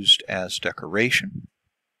used as decoration,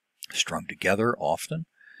 strung together often,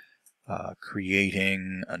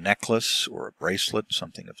 creating a necklace or a bracelet,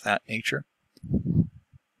 something of that nature.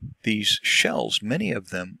 These shells, many of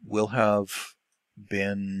them, will have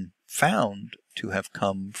been found to have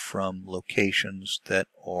come from locations that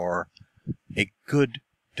are a good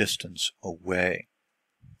distance away.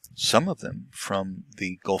 Some of them from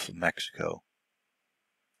the Gulf of Mexico.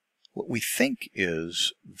 What we think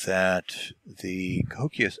is that the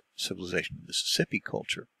Cahokia civilization, the Mississippi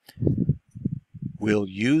culture, will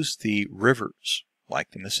use the rivers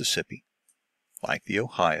like the Mississippi, like the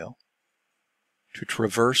Ohio, to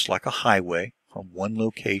traverse like a highway from one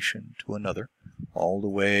location to another, all the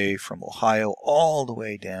way from Ohio all the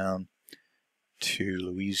way down to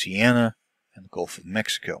Louisiana and the Gulf of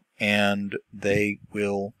Mexico. And they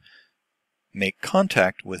will make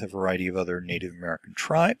contact with a variety of other Native American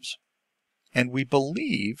tribes. And we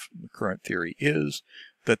believe, the current theory is,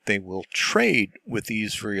 that they will trade with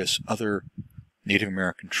these various other Native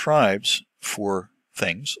American tribes for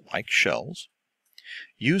things like shells,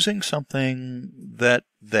 using something that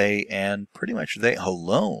they, and pretty much they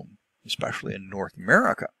alone, especially in North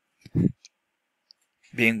America,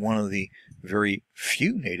 being one of the very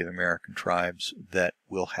few Native American tribes that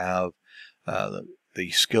will have the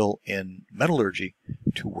skill in metallurgy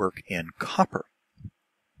to work in copper.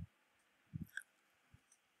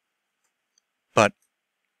 But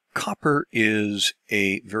copper is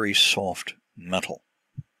a very soft metal.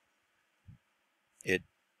 It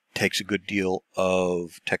takes a good deal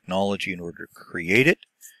of technology in order to create it.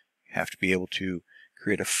 You have to be able to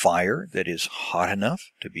create a fire that is hot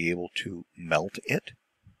enough to be able to melt it.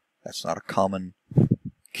 That's not a common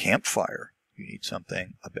campfire You need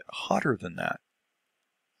something a bit hotter than that.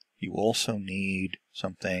 You also need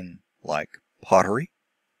something like pottery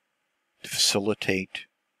to facilitate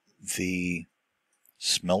the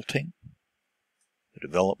smelting, the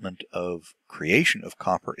development of creation of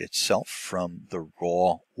copper itself from the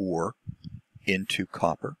raw ore into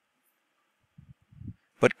copper.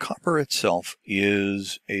 But copper itself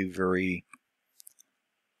is a very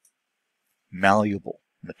malleable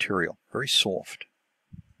material, very soft.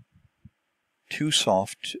 Too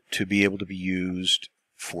soft to be able to be used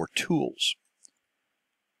for tools.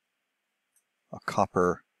 A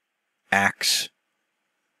copper axe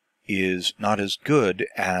is not as good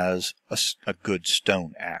as a good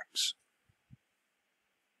stone axe.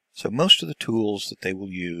 So most of the tools that they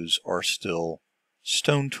will use are still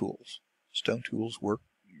stone tools. Stone tools work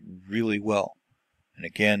really well. And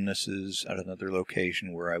again, this is at another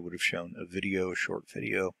location where I would have shown a short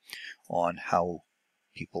video on how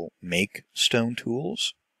people make stone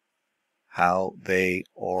tools, how they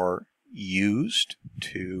are used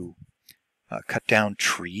to cut down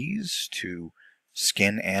trees, to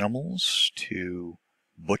skin animals, to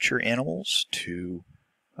butcher animals, to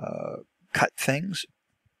cut things.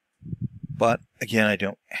 But again, I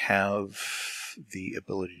don't have the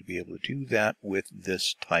ability to be able to do that with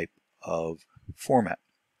this type of format.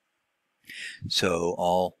 So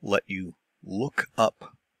I'll let you look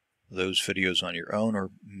up those videos on your own, or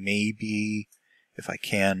maybe if I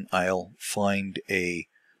can, I'll find a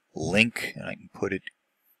link and I can put it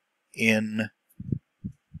in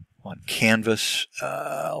on Canvas.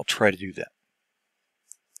 I'll try to do that.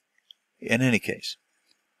 In any case,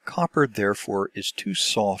 copper therefore is too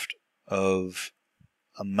soft of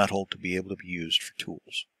a metal to be able to be used for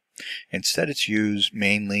tools. Instead, it's used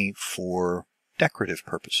mainly for decorative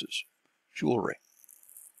purposes, jewelry.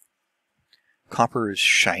 Copper is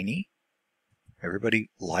shiny. Everybody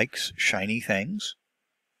likes shiny things.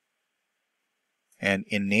 And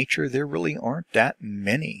in nature, there really aren't that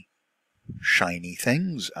many shiny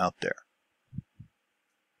things out there.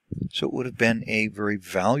 So it would have been a very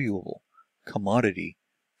valuable commodity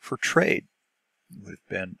for trade. It would have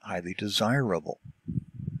been highly desirable.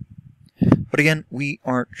 But again, we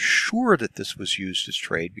aren't sure that this was used as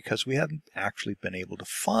trade because we haven't actually been able to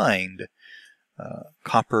find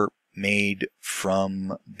copper made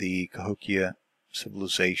from the Cahokia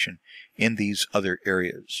civilization in these other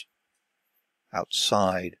areas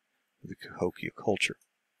outside of the Cahokia culture.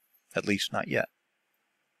 At least not yet.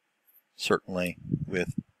 Certainly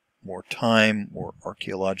with more time, more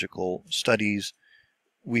archaeological studies,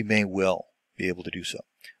 we may well be able to do so.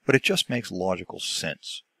 But it just makes logical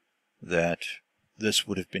sense that this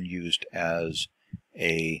would have been used as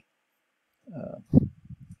a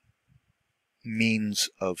means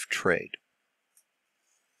of trade.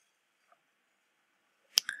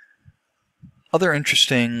 Other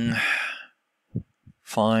interesting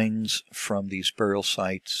finds from these burial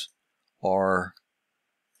sites are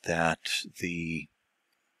that the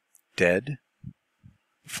dead,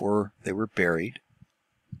 before they were buried,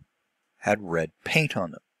 had red paint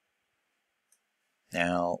on them.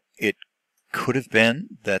 Now, it could have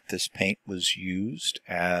been that this paint was used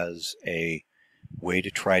as a way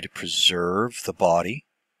to try to preserve the body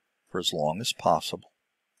for as long as possible.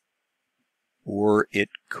 Or it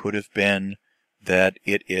could have been that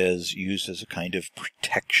it is used as a kind of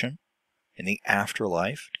protection in the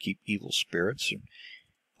afterlife to keep evil spirits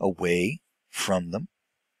away from them.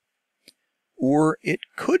 Or it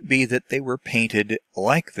could be that they were painted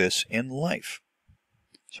like this in life.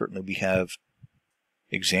 Certainly we have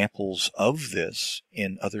examples of this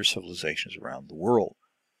in other civilizations around the world,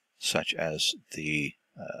 such as the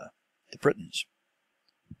Britons.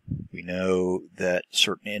 We know that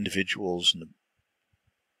certain individuals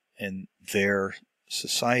in their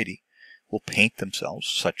society will paint themselves,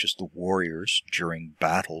 such as the warriors during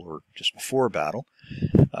battle or just before battle,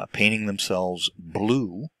 painting themselves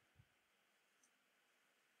blue.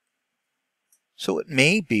 So it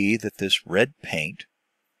may be that this red paint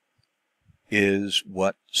is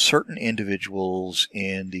what certain individuals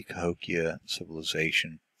in the Cahokia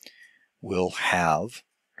civilization will have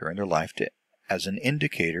during their life as an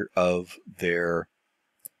indicator of their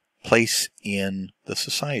place in the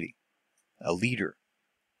society. A leader,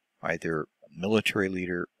 either a military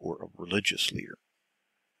leader or a religious leader.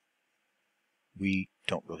 We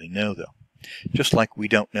don't really know, though. Just like we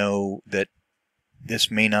don't know that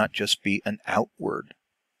this may not just be an outward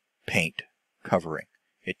paint covering.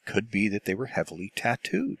 It could be that they were heavily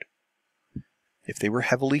tattooed. If they were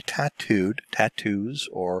heavily tattooed, tattoos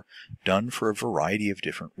are done for a variety of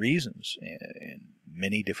different reasons in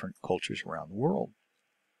many different cultures around the world.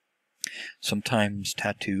 Sometimes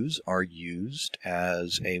tattoos are used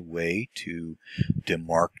as a way to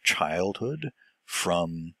demark childhood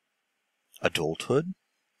from adulthood.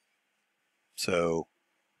 So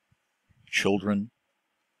children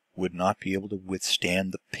would not be able to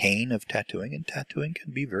withstand the pain of tattooing, and tattooing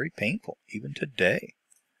can be very painful. Even today,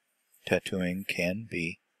 tattooing can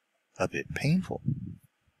be a bit painful.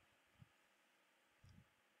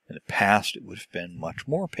 In the past, it would have been much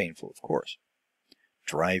more painful, of course.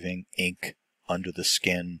 Driving ink under the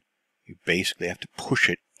skin, you basically have to push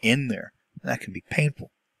it in there, and that can be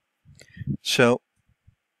painful. So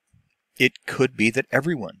it could be that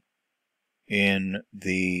everyone in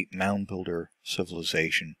the Mound Builder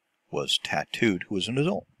civilization was tattooed who was an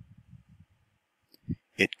adult.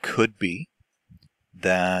 It could be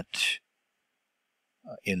that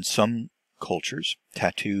in some cultures,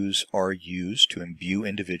 tattoos are used to imbue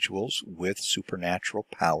individuals with supernatural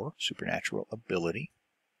power, supernatural ability.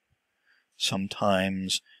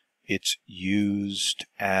 Sometimes it's used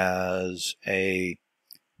as a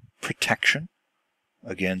protection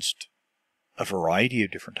against a variety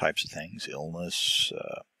of different types of things, illness,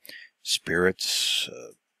 spirits,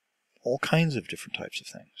 all kinds of different types of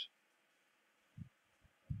things.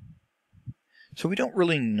 So we don't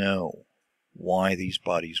really know why these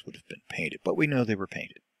bodies would have been painted, but we know they were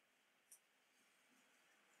painted.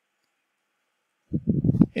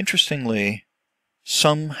 Interestingly,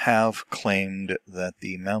 some have claimed that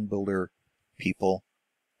the Mound Builder people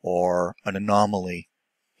are an anomaly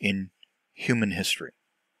in human history,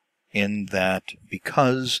 in that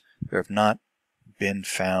because there have not been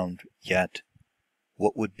found yet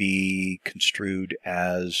what would be construed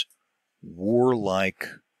as warlike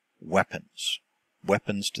weapons,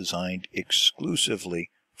 weapons designed exclusively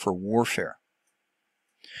for warfare,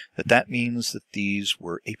 that means that these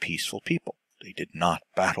were a peaceful people. They did not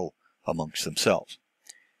battle amongst themselves.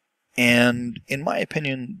 And in my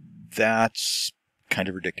opinion, that's kind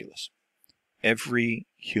of ridiculous. Every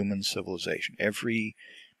human civilization, every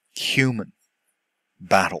human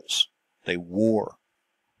battles, they war.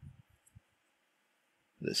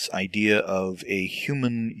 This idea of a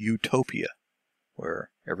human utopia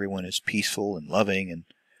where everyone is peaceful and loving and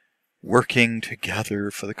working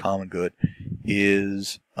together for the common good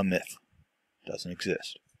is a myth. It doesn't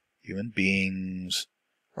exist. Human beings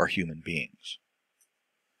are human beings.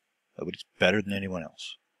 Nobody's better than anyone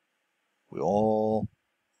else. We all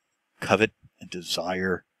covet and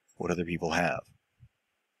desire what other people have.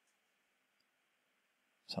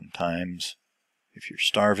 Sometimes, if you're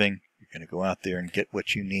starving, you're going to go out there and get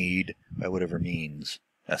what you need by whatever means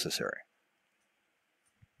necessary.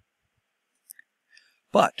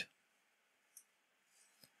 But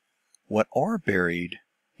what are buried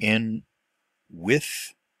in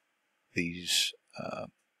with these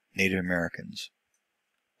Native Americans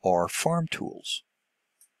are farm tools.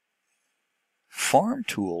 Farm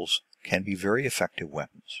tools can be very effective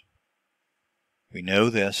weapons. We know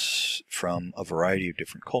this from a variety of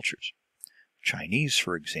different cultures. Chinese,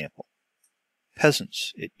 for example.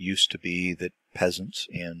 Peasants. It used to be that peasants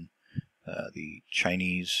in the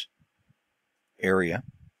Chinese area,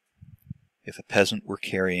 if a peasant were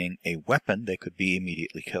carrying a weapon, they could be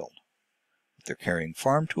immediately killed. If they're carrying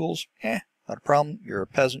farm tools, not a problem. You're a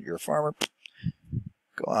peasant, you're a farmer.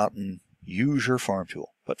 Go out and use your farm tool.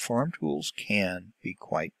 But farm tools can be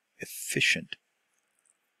quite efficient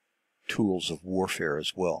tools of warfare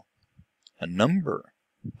as well. A number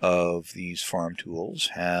of these farm tools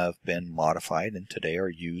have been modified and today are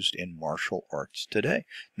used in martial arts today.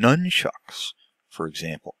 Nunchucks, for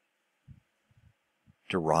example,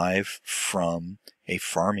 derive from a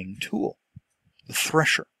farming tool. The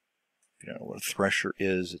thresher. If you don't know what a thresher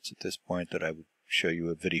is, it's at this point that I would show you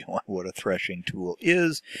a video on what a threshing tool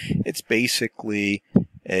is. It's basically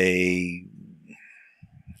a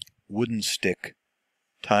wooden stick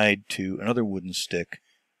tied to another wooden stick,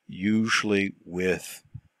 usually with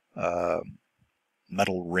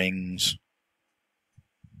metal rings,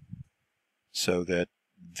 so that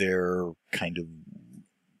they're kind of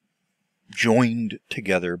joined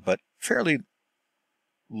together, but fairly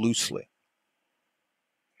loosely,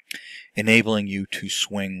 enabling you to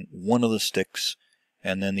swing one of the sticks,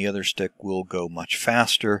 and then the other stick will go much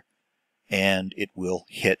faster, and it will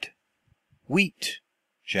hit wheat,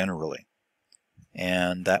 generally.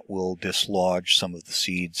 And that will dislodge some of the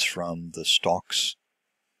seeds from the stalks,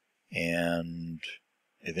 and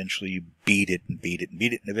eventually you beat it and beat it and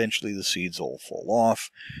beat it, and eventually the seeds all fall off.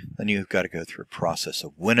 Then you've got to go through a process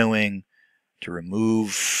of winnowing to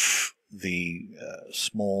remove the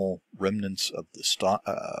small remnants of the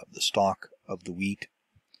stalk of the wheat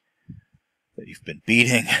that you've been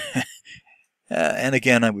beating. And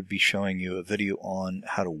again, I would be showing you a video on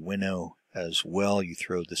how to winnow as well. You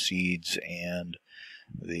throw the seeds and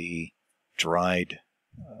the dried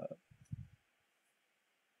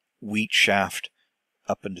wheat shaft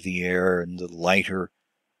up into the air, and the lighter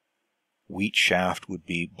wheat shaft would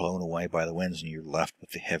be blown away by the winds, and you're left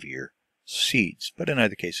with the heavier seeds. But in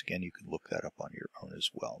either case, again, you can look that up on your own as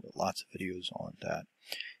well. There are lots of videos on that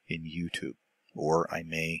in YouTube, or I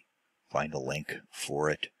may find a link for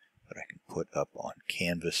it that I can put up on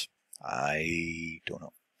Canvas. I don't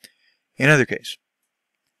know. In either case,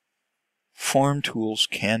 farm tools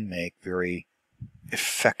can make very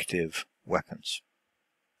effective weapons.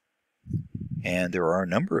 And there are a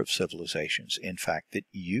number of civilizations, in fact, that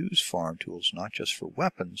use farm tools not just for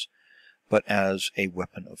weapons, but as a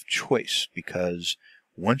weapon of choice, because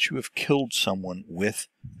once you have killed someone with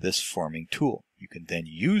this farming tool, you can then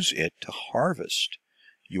use it to harvest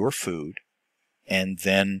your food, and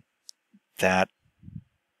then that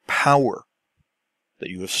power that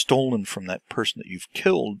you have stolen from that person that you've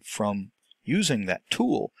killed from using that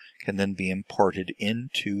tool can then be imparted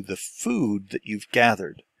into the food that you've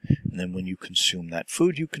gathered. And then when you consume that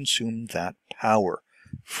food, you consume that power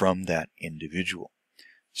from that individual.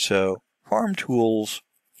 So farm tools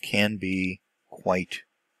can be quite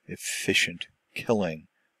efficient killing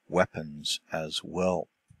weapons as well.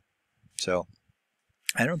 So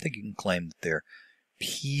I don't think you can claim that they're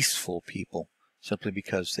peaceful people simply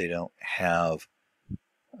because they don't have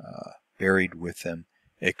buried with them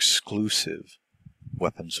exclusive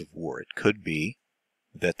weapons of war. It could be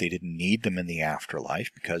that they didn't need them in the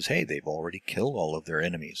afterlife because, hey, they've already killed all of their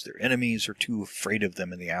enemies. Their enemies are too afraid of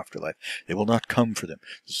them in the afterlife. They will not come for them.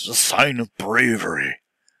 This is a sign of bravery.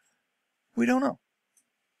 We don't know.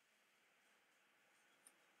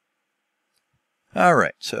 All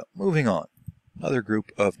right, so moving on. Another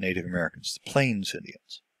group of Native Americans, the Plains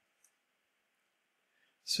Indians.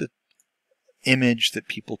 It's an image that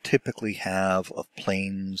people typically have of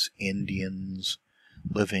Plains Indians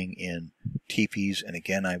living in teepees, and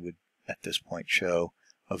again I would at this point show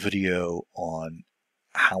a video on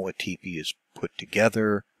how a teepee is put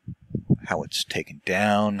together, how it's taken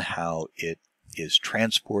down, how it is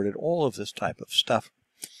transported, all of this type of stuff.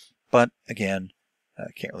 But again,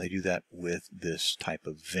 I can't really do that with this type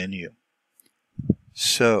of venue.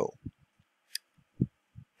 So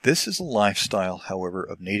this is a lifestyle, however,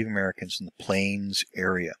 of Native Americans in the Plains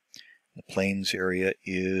area. The Plains area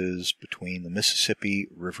is between the Mississippi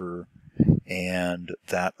River and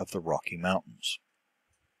that of the Rocky Mountains.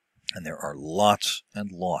 And there are lots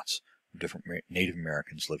and lots of different Native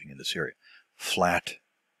Americans living in this area. Flat,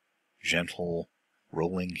 gentle,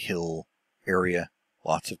 rolling hill area,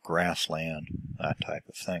 lots of grassland, that type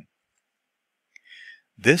of thing.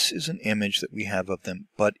 This is an image that we have of them,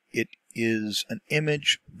 but it is an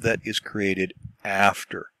image that is created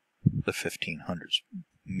after the 1500s,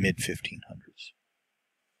 mid-1500s.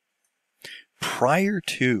 Prior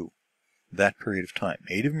to that period of time,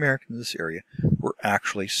 Native Americans in this area were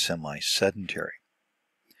actually semi-sedentary.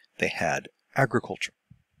 They had agriculture,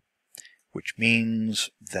 which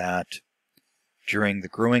means that during the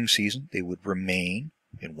growing season, they would remain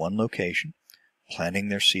in one location, planting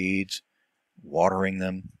their seeds, watering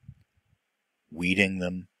them, weeding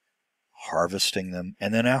them, harvesting them,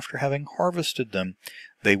 and then after having harvested them,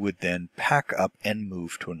 they would then pack up and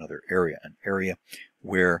move to another area, an area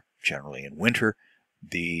where generally in winter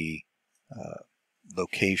the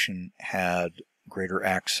location had greater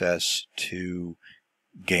access to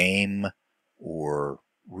game or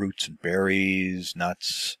roots and berries,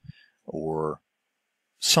 nuts, or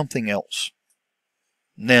something else.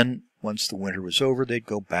 And then once the winter was over, they'd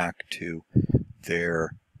go back to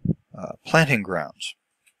their planting grounds.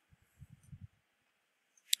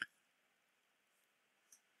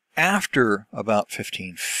 After about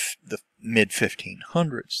the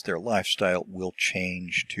mid-1500s, their lifestyle will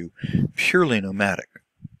change to purely nomadic.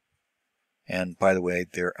 And by the way,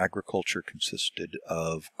 their agriculture consisted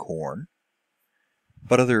of corn,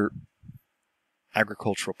 but other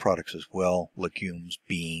agricultural products as well, legumes,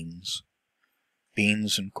 beans.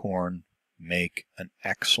 Beans and corn make an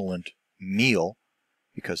excellent meal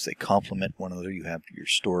because they complement one another. You have your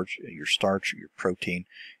starch, your protein.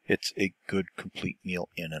 It's a good, complete meal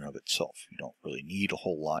in and of itself. You don't really need a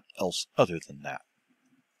whole lot else other than that.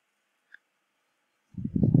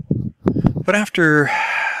 But after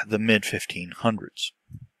the mid-1500s,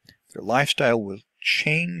 their lifestyle will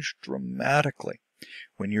change dramatically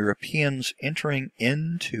when Europeans entering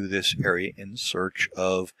into this area in search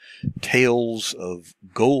of tales of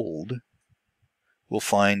gold will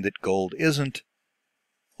find that gold isn't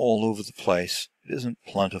all over the place. It isn't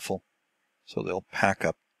plentiful. So they'll pack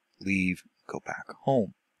up, leave go back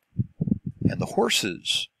home. And the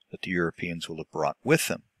horses that the Europeans will have brought with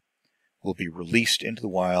them will be released into the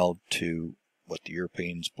wild to what the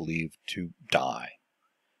Europeans believe to die.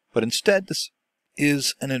 But instead, this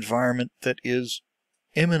is an environment that is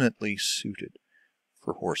eminently suited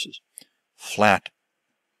for horses. Flat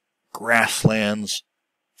grasslands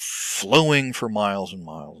flowing for miles and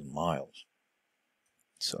miles and miles.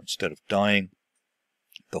 So instead of dying,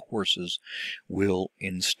 the horses will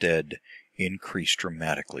instead increase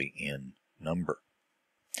dramatically in number.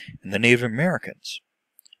 And the Native Americans,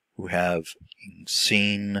 who have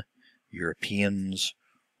seen Europeans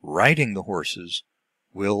riding the horses,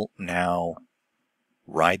 will now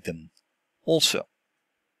ride them also.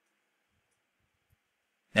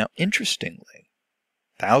 Now, interestingly,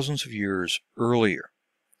 thousands of years earlier,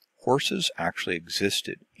 horses actually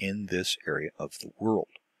existed in this area of the world.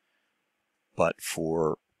 But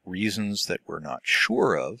for reasons that we're not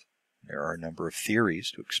sure of, there are a number of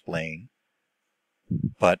theories to explain,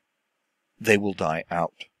 but they will die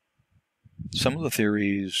out. Some of the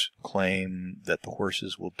theories claim that the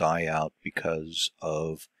horses will die out because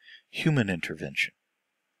of human intervention,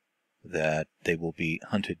 that they will be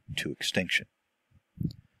hunted to extinction.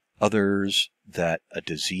 Others that a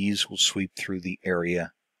disease will sweep through the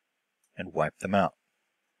area and wipe them out.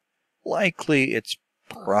 Likely it's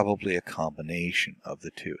probably a combination of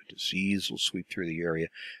the two. A disease will sweep through the area,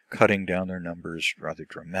 cutting down their numbers rather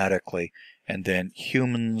dramatically, and then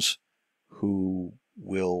humans who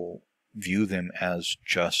will view them as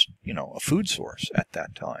just, a food source at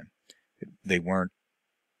that time. They weren't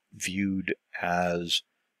viewed as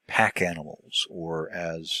pack animals or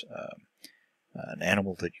as an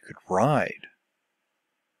animal that you could ride,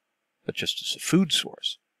 but just as a food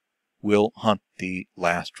source, will hunt the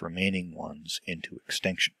last remaining ones into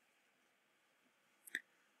extinction.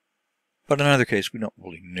 But in either case, we don't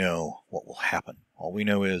really know what will happen. All we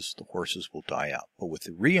know is the horses will die out. But with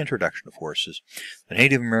the reintroduction of horses, the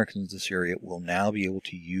Native Americans in this area will now be able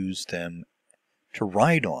to use them to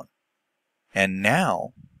ride on. And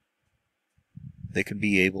now they can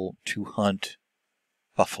be able to hunt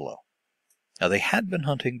buffalo. Now, they had been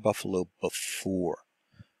hunting buffalo before,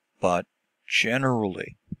 but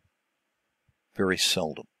generally very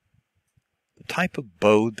seldom. The type of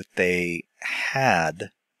bow that they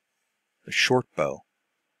had, the short bow,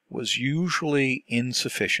 was usually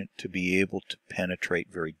insufficient to be able to penetrate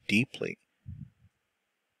very deeply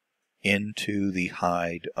into the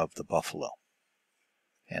hide of the buffalo.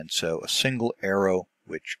 And so a single arrow,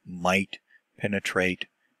 which might penetrate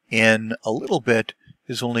in a little bit,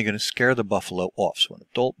 is only going to scare the buffalo off. So an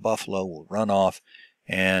adult buffalo will run off,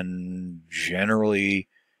 and generally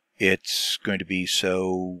it's going to be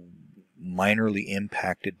so minorly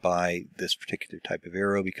impacted by this particular type of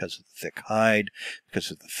arrow because of the thick hide,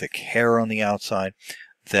 because of the thick hair on the outside,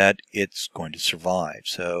 that it's going to survive.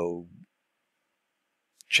 So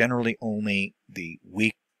generally only the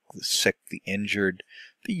weak, the sick, the injured,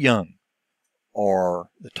 the young are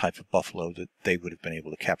the type of buffalo that they would have been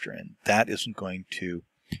able to capture, and that isn't going to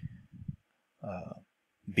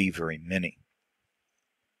be very many.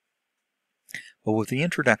 But with the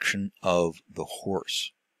introduction of the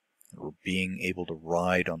horse, or being able to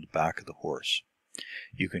ride on the back of the horse,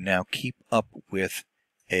 you can now keep up with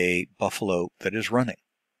a buffalo that is running.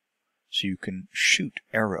 So you can shoot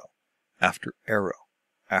arrow after arrow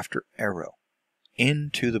after arrow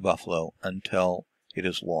into the buffalo until it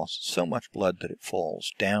has lost so much blood that it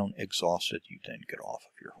falls down exhausted. You then get off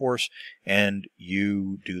of your horse and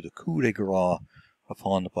you do the coup de grace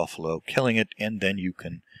upon the buffalo, killing it, and then you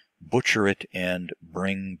can butcher it and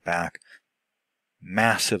bring back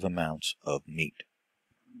massive amounts of meat.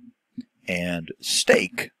 And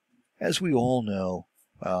steak, as we all know,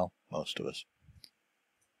 well, most of us,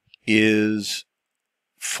 is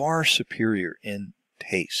far superior in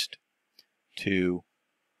taste to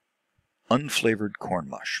unflavored corn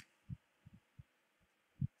mush.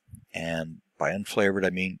 And by unflavored,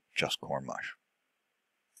 I mean just corn mush.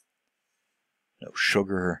 No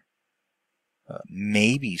sugar,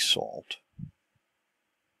 maybe salt,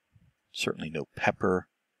 certainly no pepper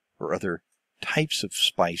or other types of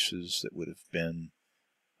spices that would have been,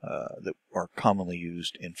 that are commonly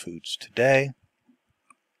used in foods today.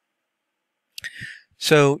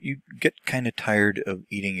 So you get kind of tired of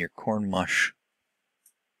eating your corn mush,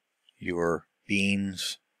 your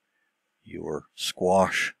beans, your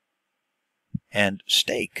squash, and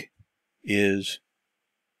steak is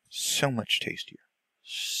so much tastier,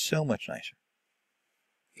 so much nicer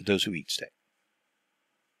for those who eat steak.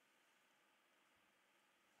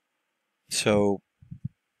 So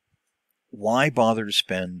why bother to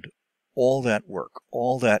spend all that work,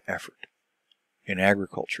 all that effort, in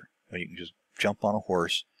agriculture. You can just jump on a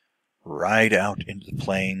horse, ride out into the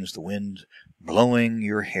plains, the wind blowing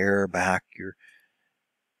your hair back. You're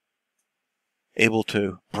able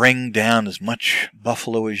to bring down as much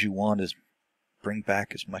buffalo as you want, bring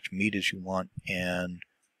back as much meat as you want, and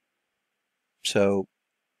so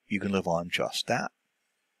you can live on just that.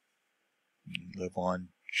 You can live on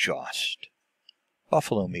just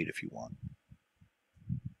buffalo meat if you want.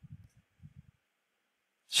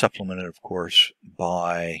 Supplemented, of course,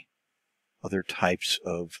 by other types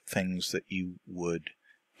of things that you would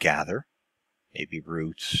gather, maybe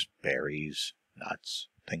roots, berries, nuts,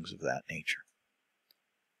 things of that nature.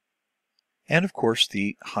 And of course,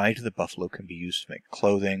 the hide of the buffalo can be used to make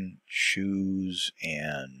clothing, shoes,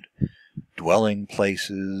 and dwelling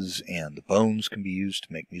places, and the bones can be used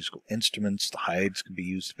to make musical instruments, the hides can be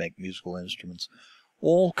used to make musical instruments.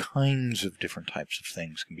 All kinds of different types of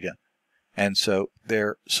things can be done. And so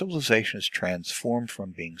their civilization is transformed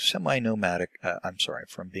from being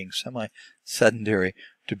from being semi-sedentary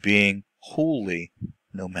to being wholly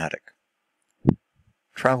nomadic,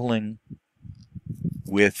 traveling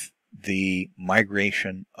with the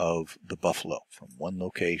migration of the buffalo from one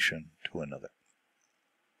location to another.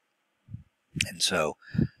 And so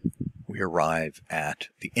we arrive at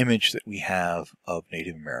the image that we have of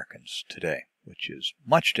Native Americans today, which is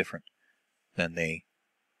much different than they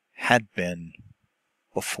had been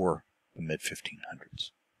before the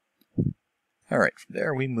mid-1500s. All right, from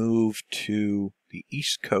there we move to the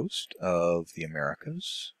east coast of the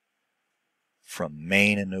Americas, from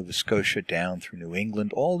Maine and Nova Scotia down through New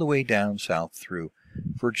England, all the way down south through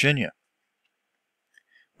Virginia,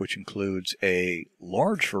 which includes a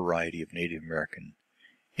large variety of Native American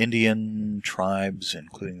Indian tribes,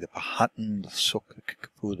 including the Powhatan, the Sauk, the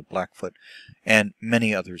Kickapoo, the Blackfoot, and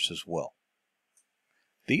many others as well.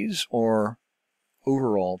 These are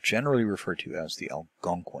overall generally referred to as the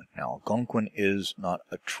Algonquin. Now, Algonquin is not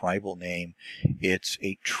a tribal name, it's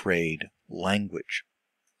a trade language.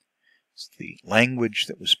 It's the language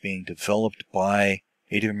that was being developed by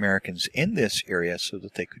Native Americans in this area so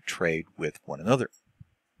that they could trade with one another,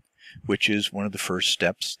 which is one of the first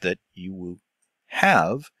steps that you will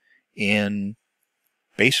have in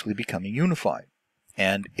basically becoming unified.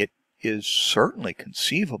 And it is certainly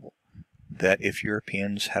conceivable that if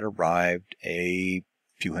Europeans had arrived a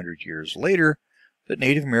few hundred years later, that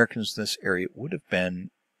Native Americans in this area would have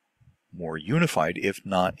been more unified, if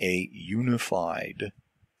not a unified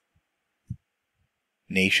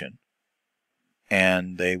nation,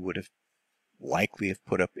 and they would have likely have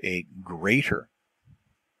put up a greater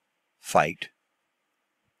fight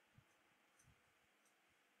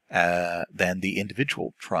than the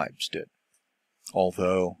individual tribes did.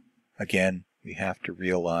 Although, again, we have to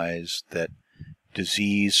realize that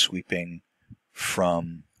disease sweeping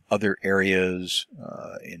from other areas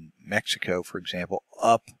in Mexico, for example,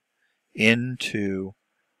 up into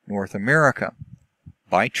North America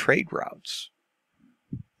by trade routes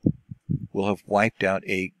will have wiped out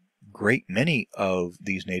a great many of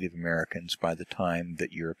these Native Americans by the time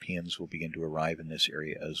that Europeans will begin to arrive in this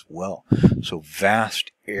area as well. So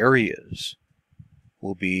vast areas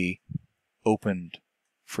will be opened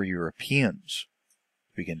for Europeans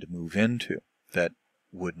to begin to move into that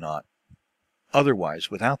would not otherwise,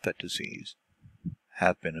 without that disease,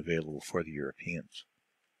 have been available for the Europeans.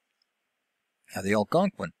 Now, the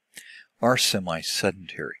Algonquin are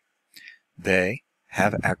semi-sedentary. They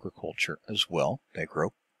have agriculture as well. They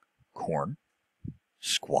grow corn,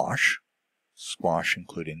 squash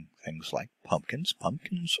including things like pumpkins.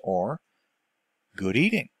 Pumpkins are good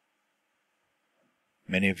eating.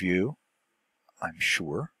 Many of you, I'm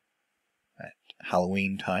sure, at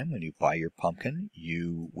Halloween time, when you buy your pumpkin,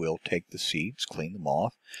 you will take the seeds, clean them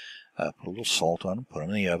off, put a little salt on them, put them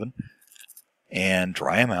in the oven, and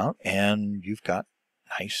dry them out, and you've got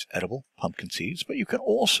nice edible pumpkin seeds. But you can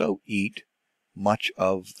also eat much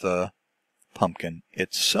of the pumpkin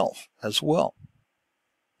itself as well.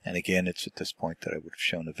 And again, it's at this point that I would have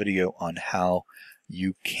shown a video on how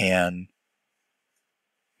you can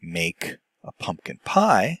make a pumpkin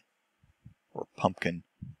pie or pumpkin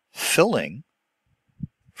filling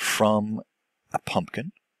from a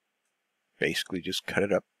pumpkin. Basically just cut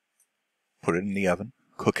it up, put it in the oven,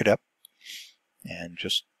 cook it up, and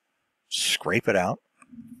just scrape it out,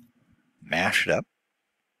 mash it up,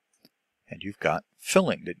 and you've got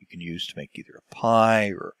filling that you can use to make either a pie,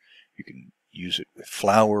 or you can use it with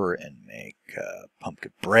flour and make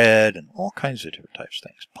pumpkin bread and all kinds of different types of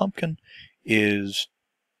things. Pumpkin is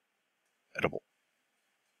edible,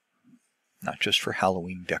 not just for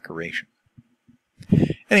Halloween decoration.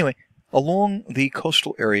 Anyway, along the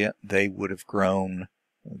coastal area, they would have grown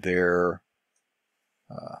their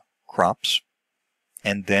crops.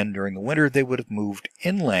 And then during the winter, they would have moved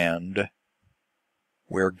inland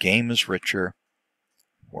where game is richer,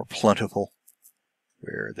 more plentiful,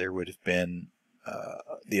 where there would have been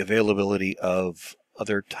the availability of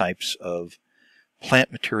other types of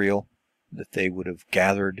plant material that they would have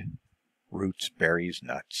gathered, roots, berries,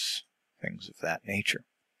 nuts, things of that nature.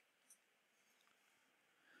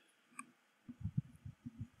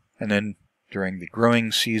 And then during the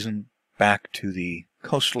growing season, back to the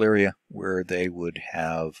coastal area where they would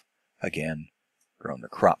have, again, grown the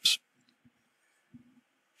crops.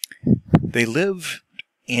 They lived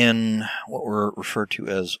in what were referred to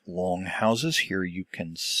as long houses. Here you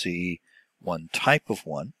can see one type of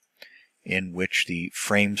one in which the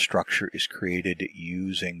frame structure is created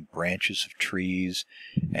using branches of trees,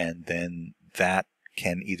 and then that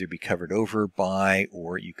can either be covered over by,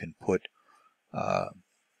 or you can put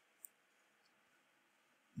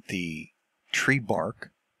the tree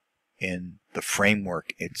bark in the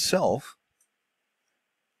framework itself,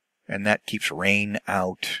 and that keeps rain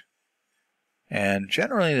out. And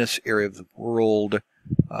generally in this area of the world,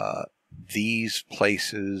 these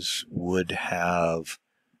places would have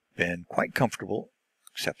been quite comfortable,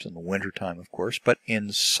 except in the wintertime, of course. But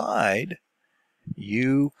inside,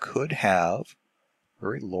 you could have a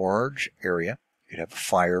very large area. You could have a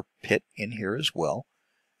fire pit in here as well,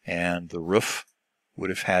 and the roof would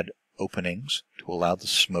have had openings to allow the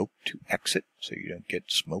smoke to exit, so you don't get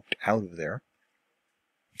smoked out of there.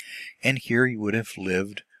 And here you would have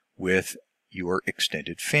lived with your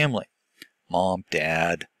extended family: mom,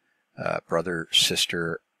 dad, brother,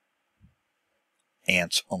 sister,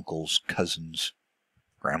 aunts, uncles, cousins,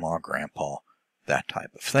 grandma, grandpa, that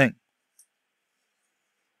type of thing.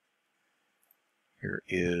 Here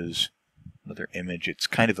is another image. It's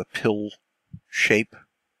kind of a pill shape.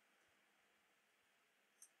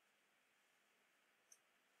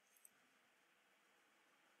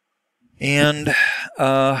 And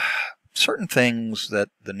certain things that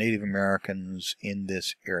the Native Americans in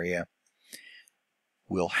this area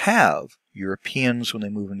will have, Europeans, when they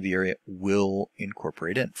move into the area, will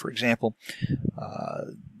incorporate in. For example,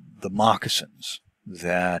 the moccasins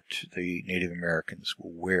that the Native Americans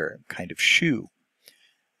will wear, a kind of shoe,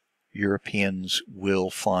 Europeans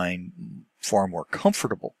will find far more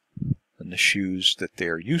comfortable than the shoes that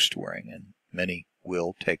they're used to wearing, and many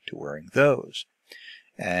will take to wearing those.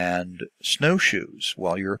 And snowshoes,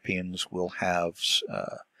 while Europeans will have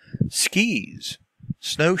skis,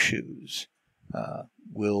 snowshoes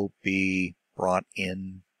will be brought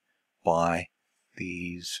in by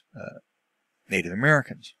these Native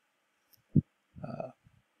Americans.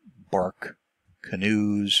 Bark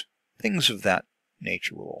canoes, things of that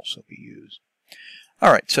nature will also be used.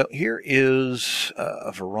 All right, so here is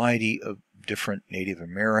a variety of different Native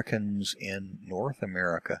Americans in North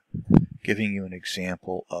America, giving you an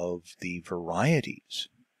example of the varieties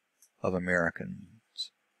of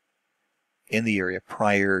Americans in the area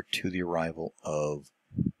prior to the arrival of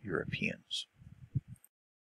Europeans.